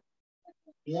being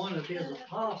one of his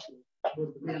apostles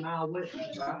was to be an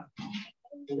eyewitness, right?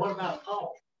 But what about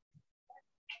Paul?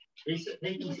 He said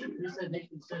he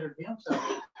considered himself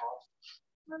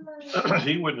an apostle.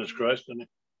 He witnessed Christ, didn't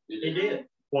he? He did.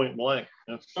 Point blank.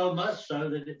 That's... So much so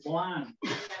that it blinded,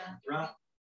 right?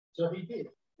 So he did.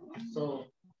 So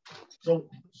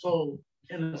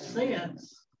in a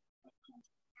sense,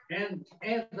 and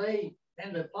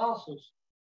the apostles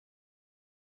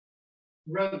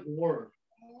wrote the word.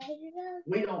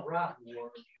 We don't write the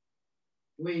word.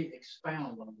 We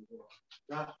expound on the word.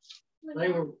 Right?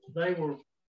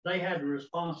 They had the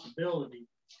responsibility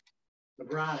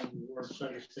of writing the word, so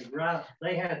to speak. Right?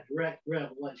 They had direct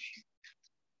revelation.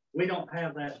 We don't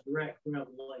have that direct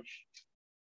revelation.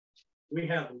 We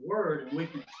have the word and we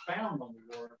can expound on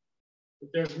the word, but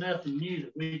there's nothing new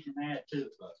that we can add to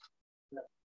it.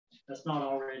 That's not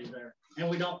already there. And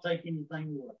we don't take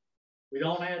anything away. We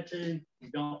don't add to, we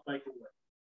don't take away.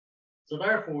 So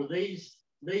therefore, these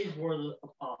were the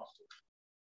apostles.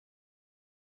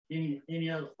 Any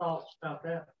other thoughts about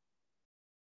that?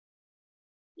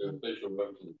 The official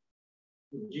representative.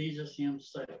 Jesus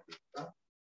himself. Right?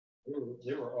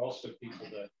 There were also people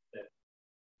that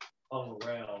hung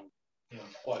around him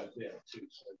quite a bit too.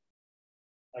 So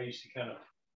I used to kind of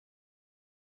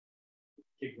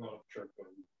keep going to church, but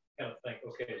kind of think,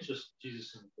 okay, it's just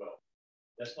Jesus and the 12.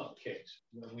 That's not the case.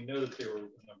 We know that there were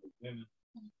a number of women.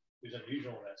 It was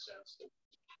unusual in that sense that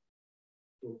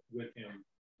were with him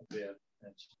a bit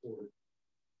and supported.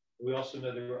 We also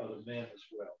know there were other men as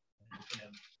well.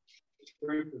 And the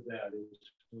proof of that is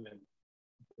when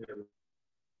they're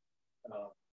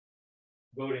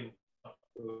voting,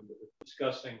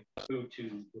 discussing who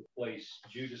to replace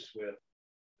Judas with,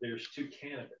 there's two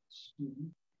candidates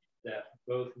that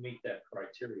both meet that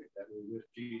criteria, that were with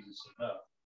Jesus enough,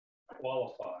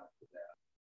 qualify for that.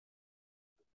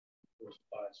 Of course,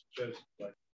 by Joseph,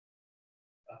 but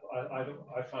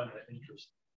I find that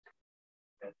interesting.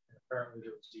 And apparently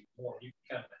there was even more. You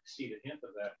can kind of see the hint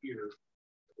of that here,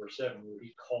 verse 7, where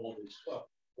he called his 12.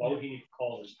 Why would he need to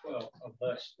call his 12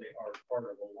 unless they are part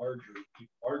of a larger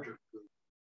group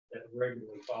that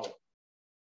regularly follow?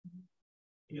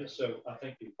 You know, so I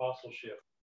think the apostleship,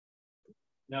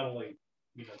 not only,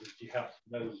 you know, that you have to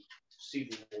know, see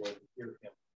the Lord, and hear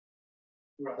him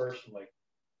personally,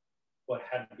 but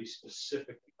had to be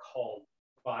specifically called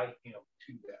by him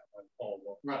to that, like Paul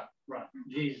was. Right.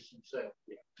 Jesus himself.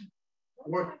 Yeah.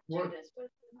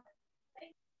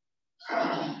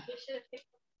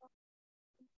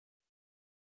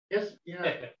 Yes, you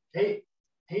know,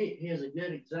 he is a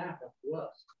good example to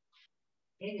us.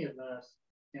 Any of us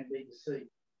can be deceived.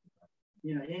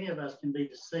 You know, any of us can be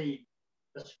deceived,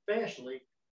 especially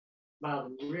by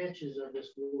the riches of this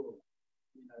world,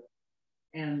 you know,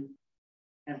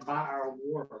 and by our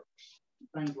works, and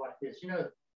things like this. You know,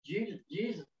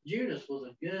 Judas was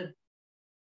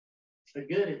a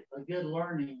good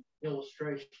learning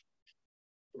illustration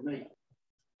for me.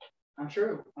 I'm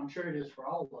sure it is for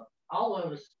all of us. All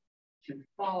of us can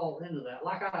fall into that.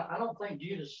 Like I don't think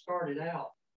Judas started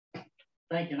out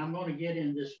thinking I'm going to get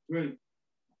in this group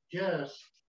just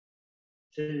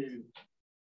to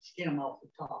skim off the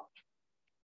top.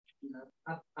 You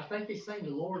know, I think he's seen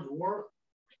the Lord's work,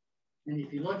 and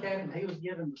if you look at him, he was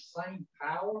given the same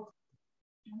power.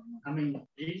 I mean,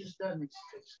 Jesus doesn't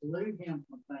exclude him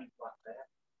from things like that.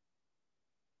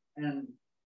 And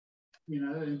you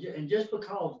know, and just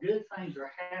because good things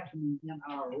are happening in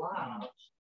our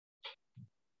lives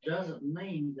doesn't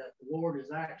mean that the Lord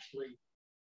is actually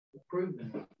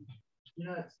approving it. You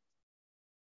know,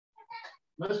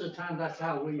 most of the time that's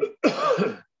how we.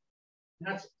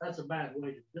 That's a bad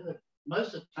way to do it.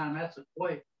 Most of the time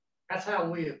that's how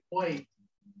we equate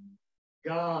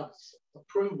God's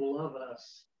approval of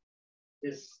us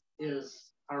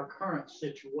is our current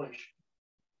situation,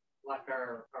 like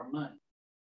our money,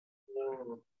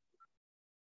 or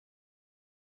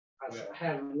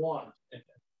having water.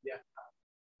 Yeah.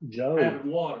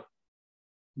 Having water.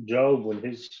 Job, when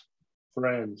his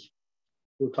friends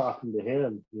were talking to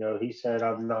him, you know, he said,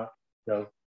 I'm not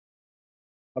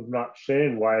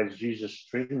saying, why is Jesus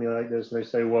treating me like this? And they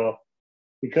say, well,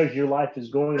 because your life is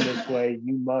going this way,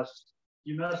 you must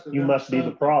be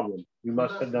the problem. You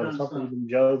must have done something. Even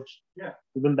Job's,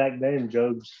 even back then,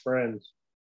 Job's friends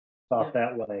thought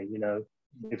that way. You know,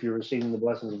 if you're receiving the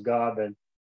blessings of God, then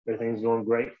everything's going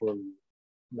great for you.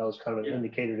 That was kind of an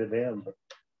indicator to them. But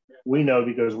we know,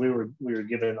 because we were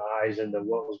given eyes into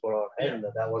what was going on in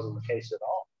heaven, that wasn't the case at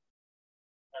all.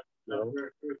 That's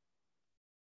very true.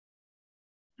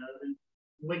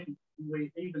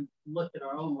 We even look at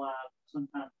our own lives,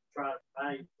 sometimes try to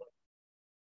value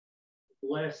the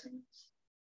blessings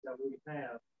that we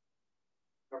have,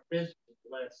 our physical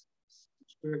blessings,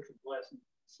 spiritual blessings,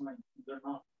 they're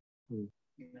not. You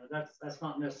know, that's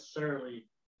not necessarily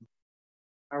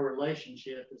our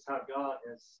relationship. Is how God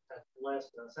has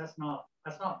blessed us. That's not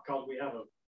because we have a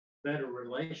better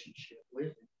relationship with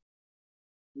Him.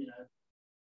 You know,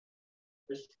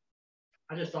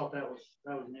 I just thought that was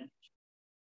an interesting.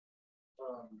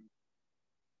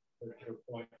 To your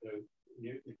point, though,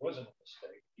 it wasn't a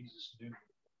mistake. Jesus knew. I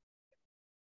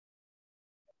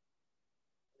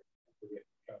forget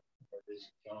what it is,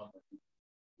 John.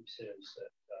 He says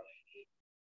that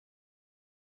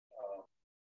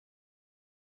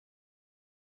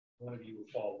one of you will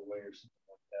fall away or something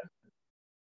like that.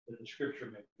 But the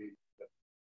scripture may be.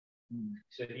 He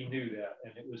said he knew that,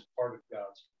 and it was part of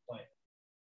God's plan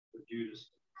for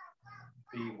Judas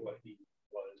to be what he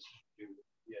was,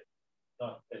 yet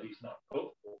not that he's not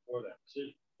culpable for that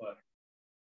decision, but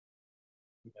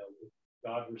you know,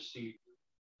 God received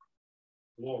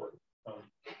glory from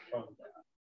that.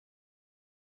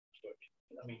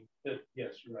 I mean,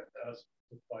 yes, you're right. That was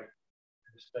like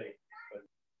a mistake, but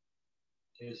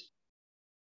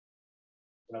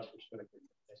God's perspective.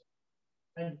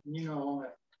 And you know, on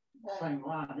that same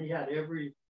line,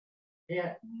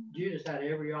 Judas had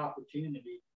every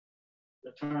opportunity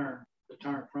to turn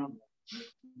from them.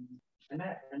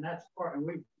 And that's part,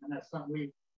 and that's something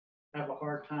we have a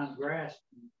hard time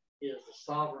grasping, is the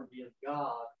sovereignty of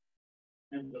God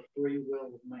and the free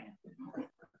will of man.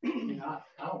 You know,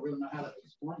 I don't really know how to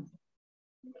explain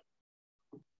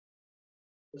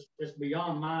it. It's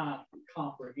beyond my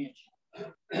comprehension.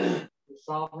 The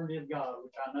sovereignty of God,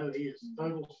 which I know He is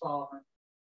total sovereign,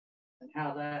 and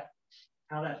how that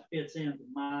fits into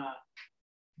my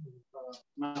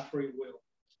free will.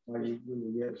 Well, we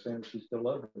were yet saying she still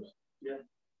loves us. Yeah.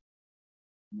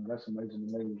 You know, that's amazing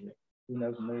to me. He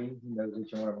knows me. He knows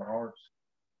each one of our hearts.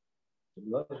 He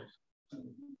loves us.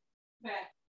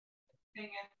 But thing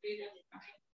is, Jesus,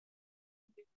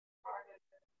 part of it.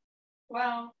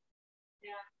 Well,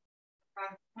 yeah,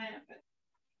 God's plan, but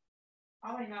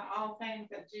probably not all things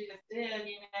that Jesus did.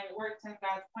 You know, it works in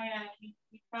God's plan. He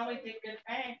probably did good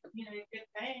things. You know, good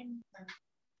things, and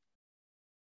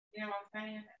you know what I'm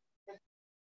saying.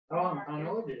 Oh, I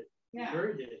know it did. Yeah. Sure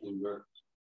it did.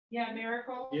 Yeah,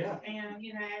 miracles. Yeah. And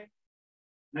you know,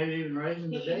 maybe even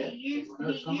raising the dead. He used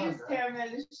him,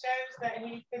 and it shows that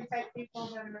he can take people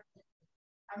that are.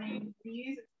 I mean, he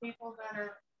uses people that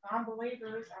are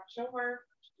non-believers, I'm sure,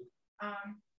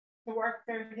 to work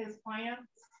through his plans.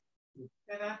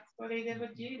 So that's what he did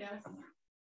with Judas.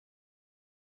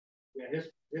 Yeah,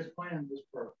 his plan was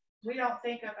perfect. We always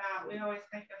think about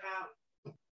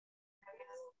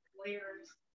believers.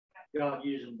 God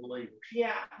using believers.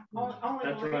 Yeah, only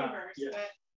that's believers, right. Yeah. but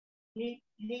he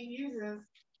uses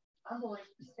unbelievers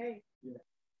too. Yeah.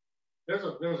 There's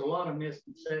a lot of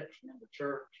misconception in the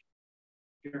church.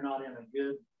 If you're not in a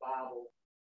good Bible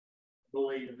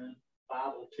believing,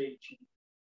 Bible teaching,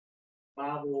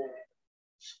 Bible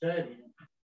studying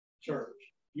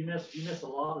church, you miss a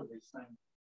lot of these things.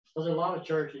 There's a lot of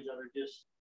churches that are just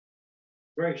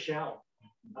very shallow.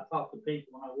 I talked to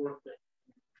people when I worked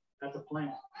at the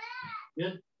plant.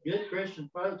 Good Christian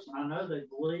folks, and I know they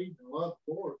believed and loved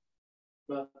the Lord,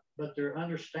 but their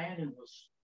understanding was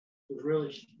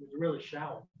really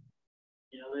shallow.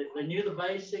 You know, they knew the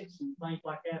basics and things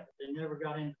like that, but they never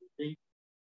got into the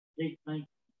deep thinking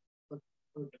of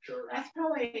the church. That's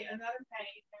probably another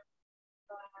thing.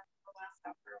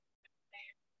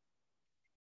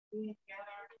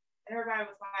 Everybody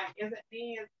was like, "Is it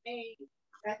me? Is it me?"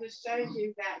 That just shows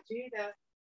you that Judas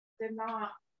did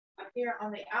not appear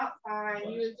on the outside.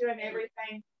 He was doing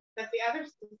everything that the other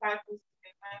disciples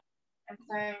did. And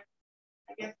so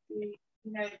I guess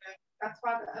that's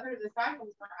why the other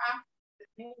disciples were after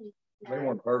me. They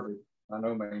weren't perfect. I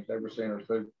know, man. They were sinners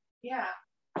too. Yeah.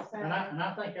 So, and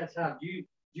I think that's how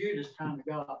Judas kind of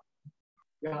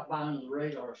got by under the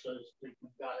radar, so to speak,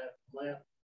 and got up and left.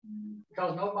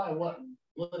 Because nobody wasn't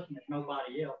looking at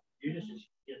nobody else. Judas just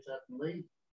gets up and leaves.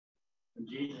 And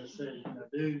Jesus says,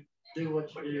 do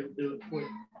what you do it quick.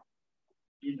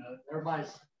 You know,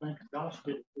 everybody's thinking, gosh,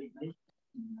 did it feed me?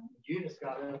 Judas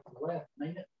got up and left.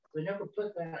 They never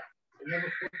put that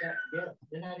together.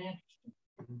 Isn't that interesting?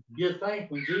 You'd think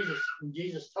when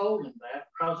Jesus told him that,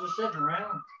 because they're sitting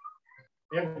around,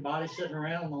 everybody's sitting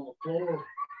around on the floor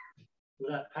with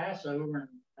that Passover,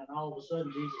 and all of a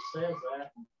sudden Jesus says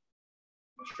that.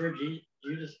 I'm sure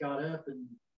Judas got up and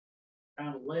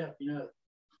kind of left. You know,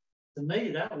 To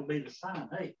me, that would be the sign.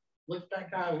 Hey, look at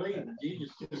that guy leaving.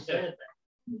 Jesus just said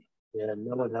that. Yeah,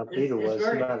 knowing how Peter was,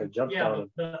 he might have jumped on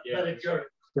him. But if you're,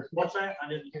 what's that? I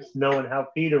didn't hear. Knowing how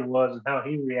Peter was and how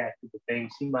he reacted to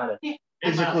things, he might have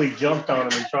physically jumped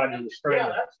on him and tried to restrain him.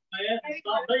 That's man.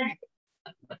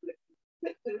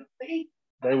 It's not me.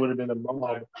 They would have been a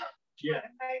mob. Yeah.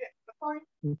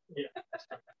 Yeah.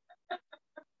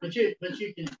 But you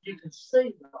can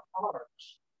see the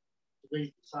hearts of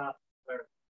these disciples.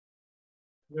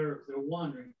 They're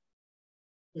wondering,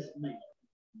 is it me?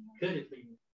 Could it be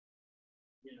me?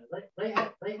 You know,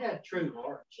 they had true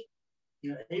hearts.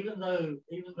 You know, even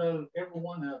though every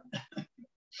one of them,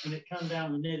 when it comes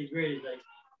down to nitty gritty,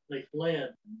 they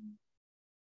fled.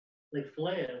 They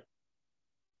fled.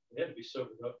 They had to be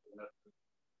sobered up for that.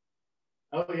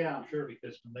 Oh yeah, I'm sure.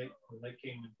 Because when they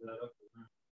came into that upper room,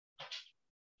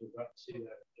 we got to see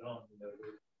that John, you know,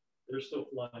 they're still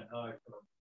flying high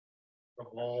from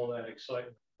all that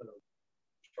excitement of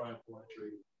triumphal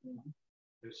entry.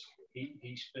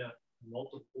 He spent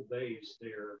multiple days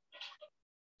there.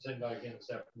 Same guy again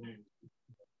this afternoon.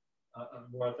 The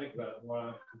more I think about it, the more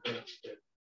I'm convinced that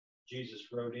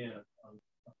Jesus rode in on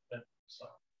Pentecost.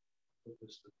 It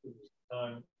was the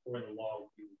time before the law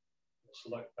would be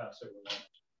select Passover lamb.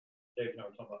 Dave and I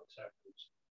were talking about this afterwards.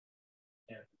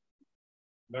 And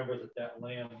remember that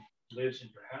lamb lives in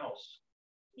your house.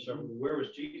 So where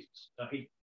was Jesus? Now he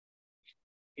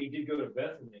did go to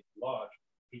Bethany Lodge.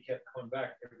 He kept coming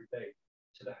back every day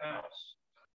to the house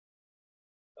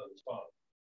of his Father.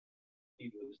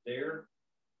 He was there,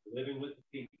 living with the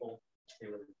people. He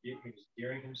was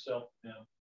endearing himself to them.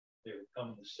 They were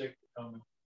coming, the sick were coming,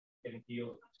 getting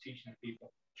healed, teaching the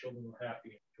people. Children were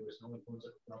happy. It was the only ones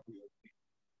that were grumpy with people.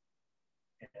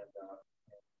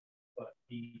 But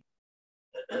he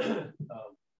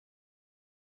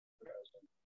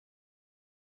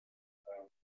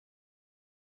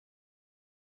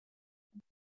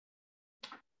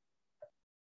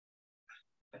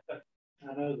I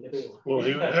know the feeling. Well,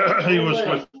 he was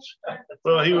with.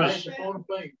 Well, he was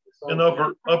in the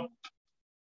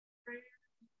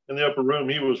upper room.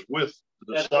 He was with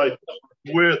the disciples.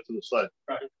 With the disciples.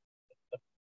 Right.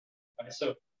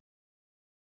 So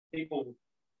people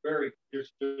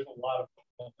there's a lot of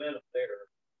momentum there.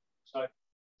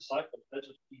 Disciples, that's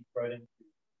just feed right into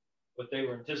what they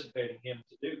were anticipating him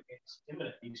to do. It's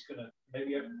imminent. He's gonna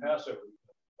maybe after Passover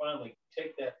finally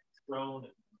take that throne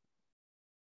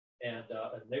and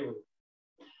they were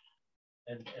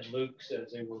and Luke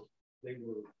says they were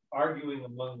arguing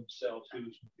among themselves who's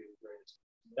going to be the greatest.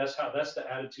 That's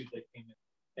the attitude they came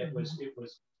in. It was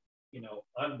you know,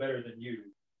 I'm better than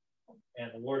you,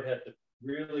 and the Lord had to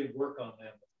really work on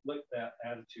them to flip that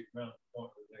attitude around to the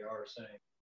point where they are saying,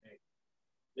 hey,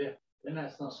 yeah, and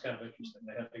that's kind of interesting.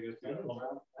 They have to go through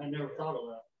that. I never thought of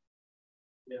that.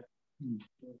 Yeah.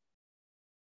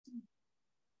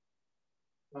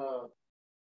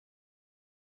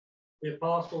 The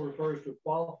apostle refers to a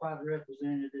qualified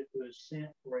representative who is sent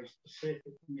for a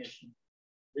specific mission.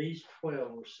 These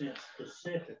 12 were sent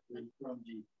specifically from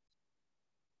Jesus.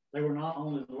 They were not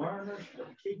only learners,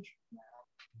 but teachers now.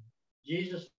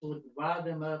 Jesus would divide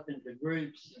them up into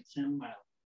groups and send them out.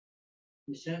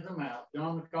 He sent them out.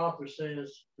 John MacArthur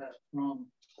says that from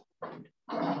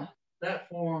that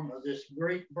form of this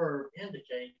Greek verb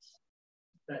indicates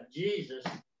that Jesus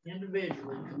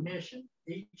individually commissioned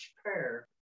each pair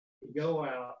to go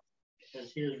out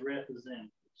as his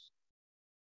representatives.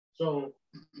 So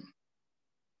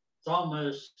it's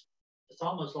almost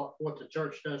like what the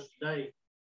church does today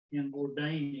in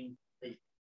ordaining people,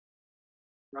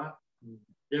 right?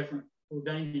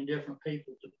 Ordaining different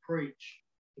people to preach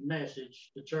the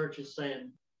message. The church is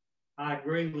saying, I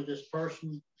agree with this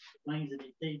person, the things that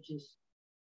he teaches.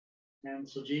 And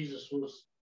so Jesus was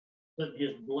putting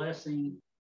his blessing,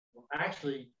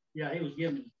 actually, yeah, he was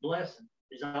giving his blessing.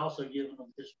 He's also giving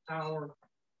them his power,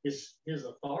 his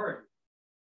authority.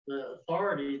 The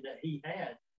authority that he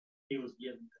had, he was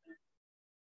given to them.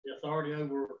 The authority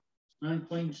over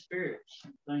unclean spirits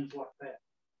and things like that.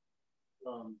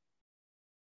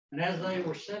 And as they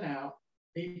were sent out,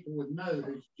 people would know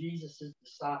who Jesus'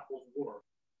 disciples were.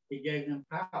 He gave them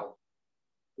power.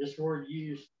 This word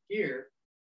used here,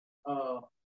 there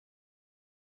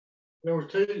were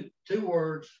two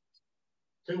words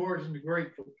in the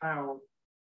Greek for power.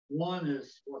 One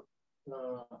is what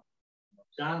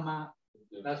dynamite.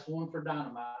 That's one for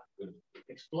dynamite.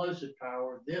 Explosive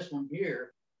power. This one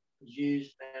here is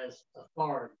used as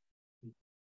authority.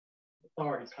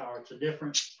 Authority power. It's a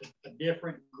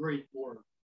different Greek word.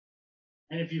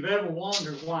 And if you've ever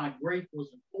wondered why Greek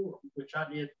was important, which I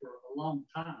did for a long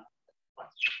time,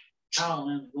 like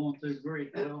Collins going through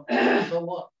Greek. Well, so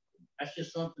what? That's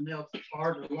just something else that's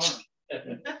hard to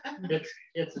learn.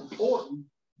 It's important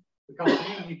because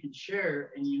then you can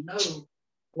share and you know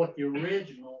what the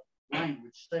original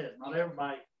language says. Not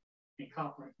everybody can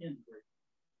comprehend Greek.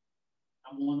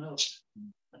 I'm one of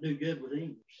them. I do good with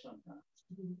English sometimes.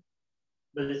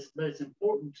 But it's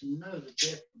important to know the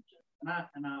difference.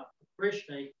 And I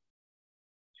appreciate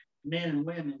men and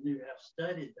women who have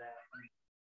studied that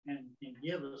and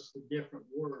give us the different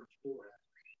words for it.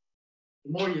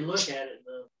 The more you look at it,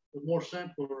 the more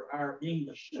simpler our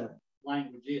English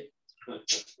language is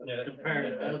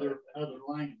compared to other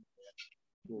languages.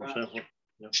 More simple.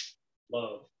 Yeah.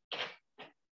 Love.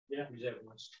 Yeah. Use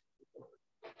everyone's.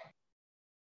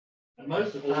 And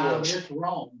most of the time, it's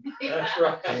wrong. That's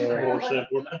right. More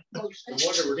simple. No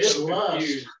wonder we're so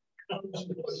confused.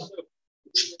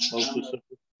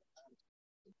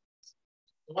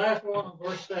 The last one in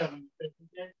verse 7 says, "The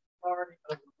dead authority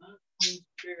of the unclean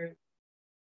spirit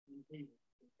and demons."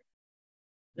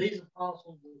 These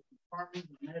apostles were confirming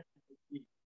the message of Jesus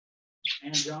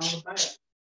and John the Baptist.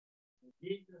 And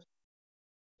Jesus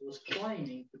was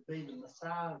claiming to be the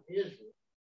Messiah of Israel,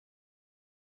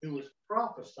 who was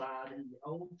prophesied in the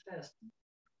Old Testament,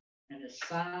 and his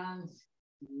signs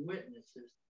and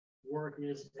witnesses were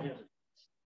his evidence.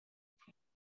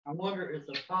 I wonder if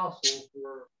the apostles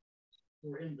were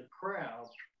in the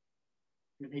crowd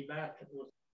when he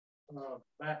was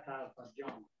baptized by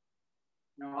John.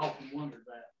 Now, I often wondered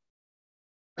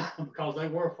that because they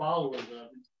were followers of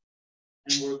him,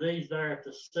 and were these there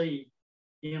to see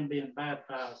him being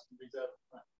baptized and these other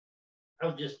things? That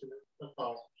was just a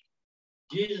thought.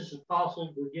 Jesus'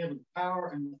 apostles were given power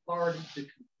and authority to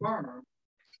confirm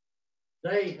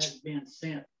they had been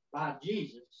sent by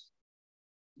Jesus.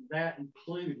 That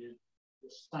included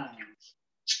the signs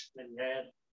that he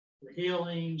had, the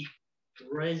healing, the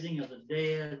raising of the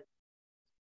dead,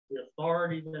 the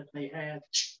authority that they had.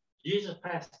 Jesus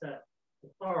passed that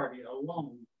authority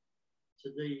along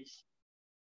to these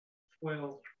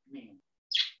 12 men,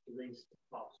 to these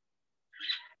apostles.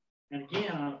 And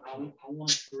again, I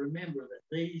want to remember that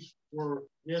this was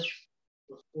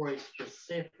for a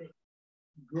specific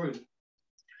group of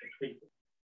people.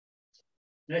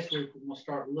 Next week, we're going to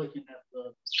start looking at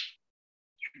the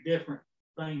different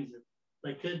things that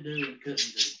they could do and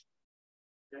couldn't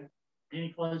do. Okay?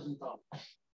 Any closing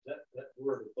thoughts? That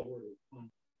word authority,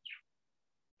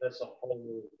 that's a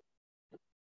whole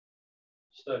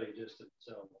study just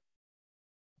itself.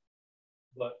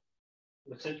 But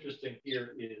what's interesting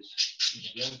here is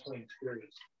the unclean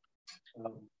spirits,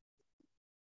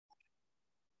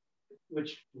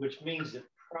 which means that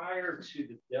prior to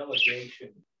the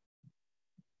delegation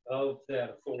of that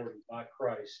authority by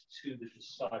Christ to the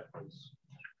disciples,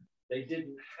 they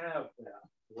didn't have that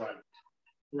right.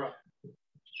 Right.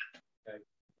 Okay.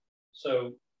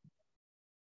 So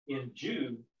in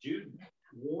Jude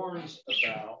warns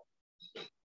about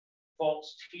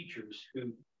false teachers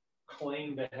who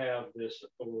claim to have this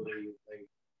authority.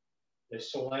 They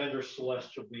slander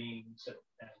celestial beings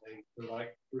and they're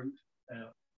like brute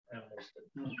animals.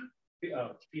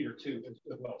 Peter 2,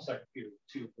 well, 2 Peter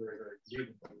 2, very,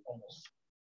 very, almost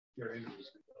very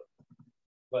interesting.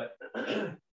 But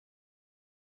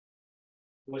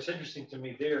what's interesting to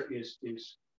me there is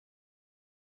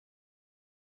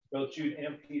both Jude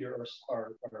and Peter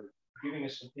are giving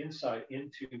us some insight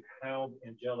into how the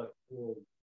angelic world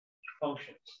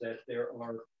functions, that there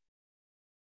are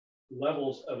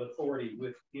levels of authority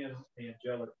within the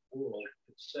angelic world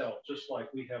itself, just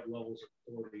like we have levels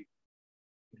of authority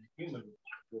in the human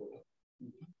world.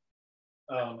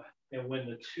 And when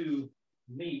the two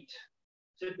meet,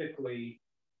 typically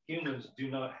humans do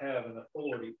not have an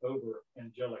authority over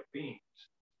angelic beings.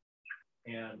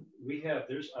 And we have,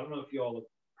 I don't know if you all have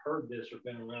heard this or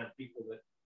been around people that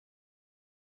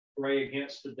pray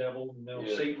against the devil,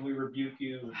 yeah. Satan, we rebuke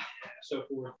you, and so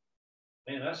forth.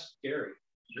 Man, that's scary.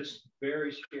 Just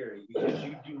very scary, because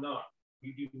you do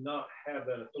not have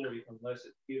that authority unless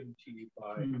it's given to you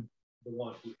by the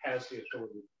one who has the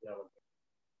authority to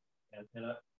delegate.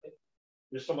 And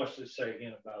there's so much to say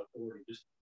again about authority. Just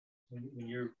when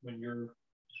you're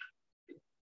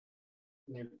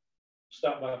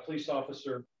stopped by a police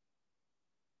officer,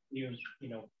 you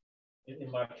know,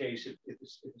 in my case, if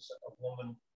it's a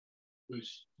woman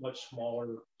who's much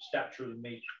smaller stature than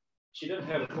me, she doesn't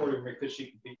have authority over me because she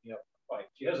can beat me up in a fight.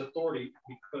 She has authority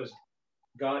because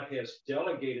God has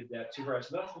delegated that to her. It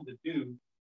has nothing to do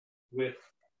with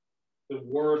the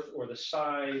worth or the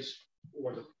size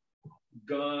or the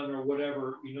gun or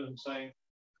whatever, you know what I'm saying?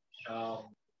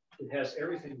 It has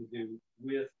everything to do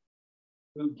with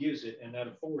who gives it, and that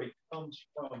authority comes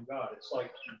from God. It's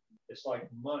like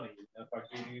money. If I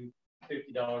give you $50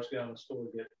 to go down to the store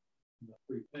to get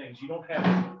 3 things, you don't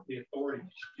have the authority to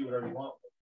do whatever you want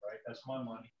with it, right? That's my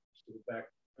money. Just give it back.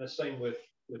 And the same with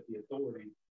the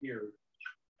authority here.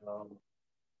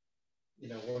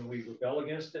 When we rebel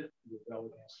against it, we rebel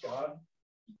against God.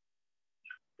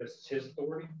 That's His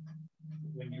authority.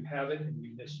 When you have it and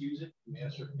you misuse it, you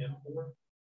answer Him for it.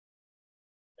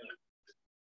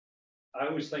 I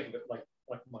always think of it like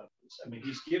money. I mean,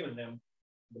 He's given them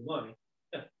the money,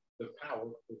 the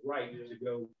power, the right to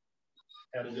go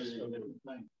have this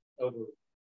over.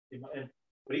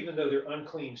 But even though they're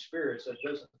unclean spirits, that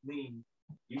doesn't mean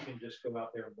you can just go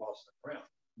out there and boss them around.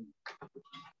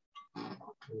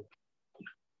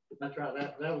 That's right.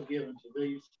 That was given to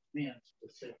these men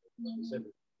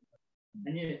specifically.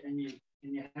 And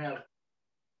you have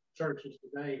churches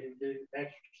today who do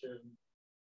exorcism.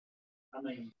 I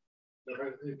mean,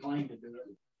 who claim to do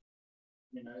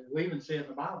it. We even see it in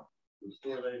the Bible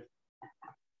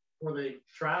where they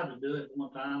tried to do it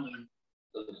one time, and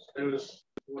there was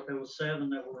 7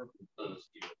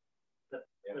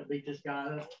 that beat this guy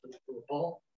up to a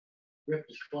pulp, ripped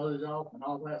his clothes off, and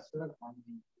all that stuff. I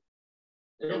mean,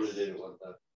 they only did it one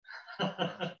time.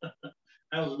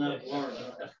 That was enough to learn.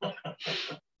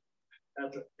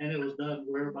 And it was done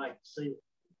where everybody could see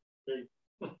it.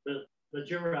 But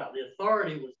you're right. The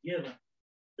authority was given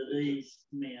to these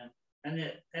men, and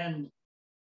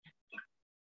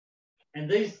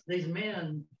these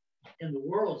men, in the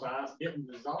world's eyes, didn't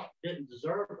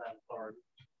deserve that authority,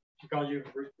 because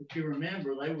if you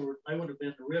remember, they would have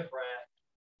been the riffraff,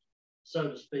 so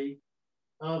to speak,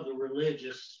 of the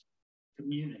religious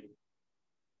community.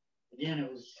 Again, it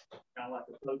was kind of like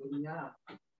a poke in the eye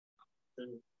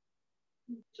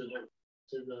to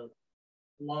the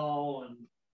law and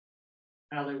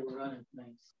how they were running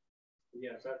things.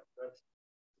 Yes, that's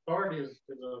authority is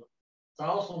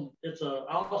it's an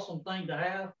awesome thing to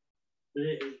have, but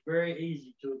it is very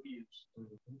easy to abuse.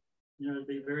 Mm-hmm. It'd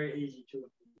be very easy to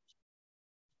abuse.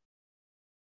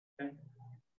 Okay.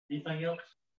 Anything else?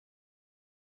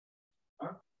 All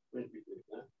right.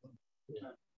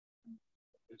 Yeah.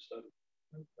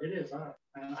 It is.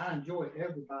 I enjoy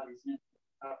everybody's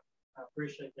input. I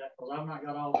appreciate that, because I've not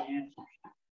got all the answers.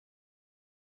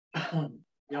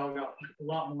 Y'all got a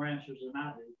lot more answers than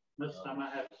I do. Most of the time I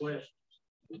have questions.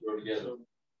 We grow together. So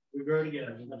we grow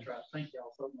together. That's right. Thank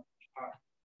y'all so much. All right.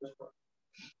 Let's pray.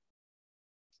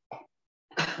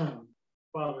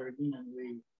 Father, again,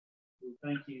 we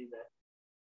thank you that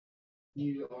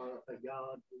you are a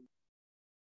God who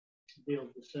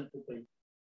deals with simple people,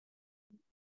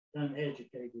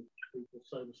 uneducated people,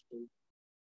 so to speak,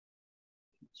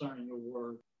 concerning your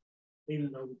word,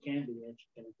 even though we can be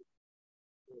educated.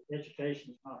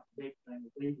 Education is not the big thing.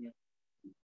 Obedience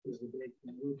is the big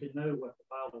thing. We can know what the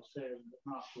Bible says, but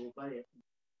not to obey it.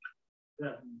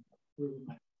 That doesn't really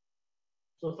matter.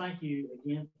 So thank you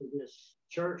again for this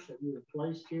church that you have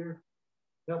placed here.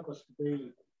 Help us to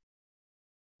be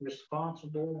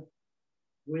responsible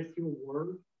with your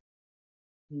word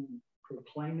and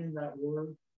proclaiming that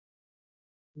word.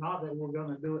 Not that we're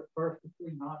going to do it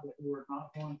perfectly, not that we're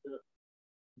not going to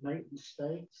make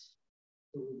mistakes,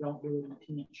 but we don't do it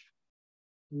intentionally.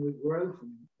 And we grow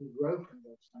from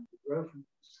those things. We grow from the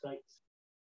mistakes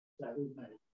that we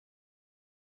made.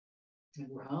 And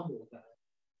we're humble about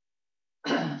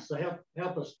it. So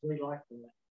help us to be like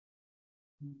that.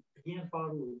 Again,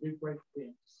 Father, we do pray for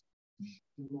Vince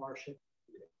and Marcia.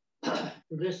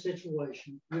 For this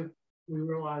situation, we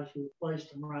realize you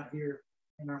placed them right here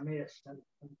in our midst at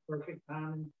perfect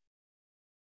timing.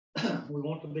 We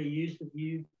want to be used of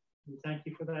you. We thank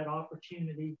you for that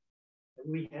opportunity that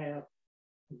we have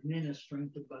of ministering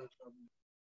to both of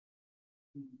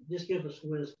them. Just give us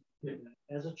wisdom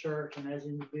as a church and as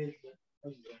individuals.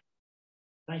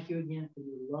 Thank you again for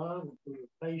your love and for your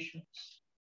patience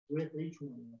with each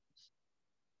one of us.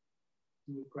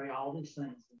 And we pray all these things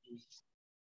in Jesus' name.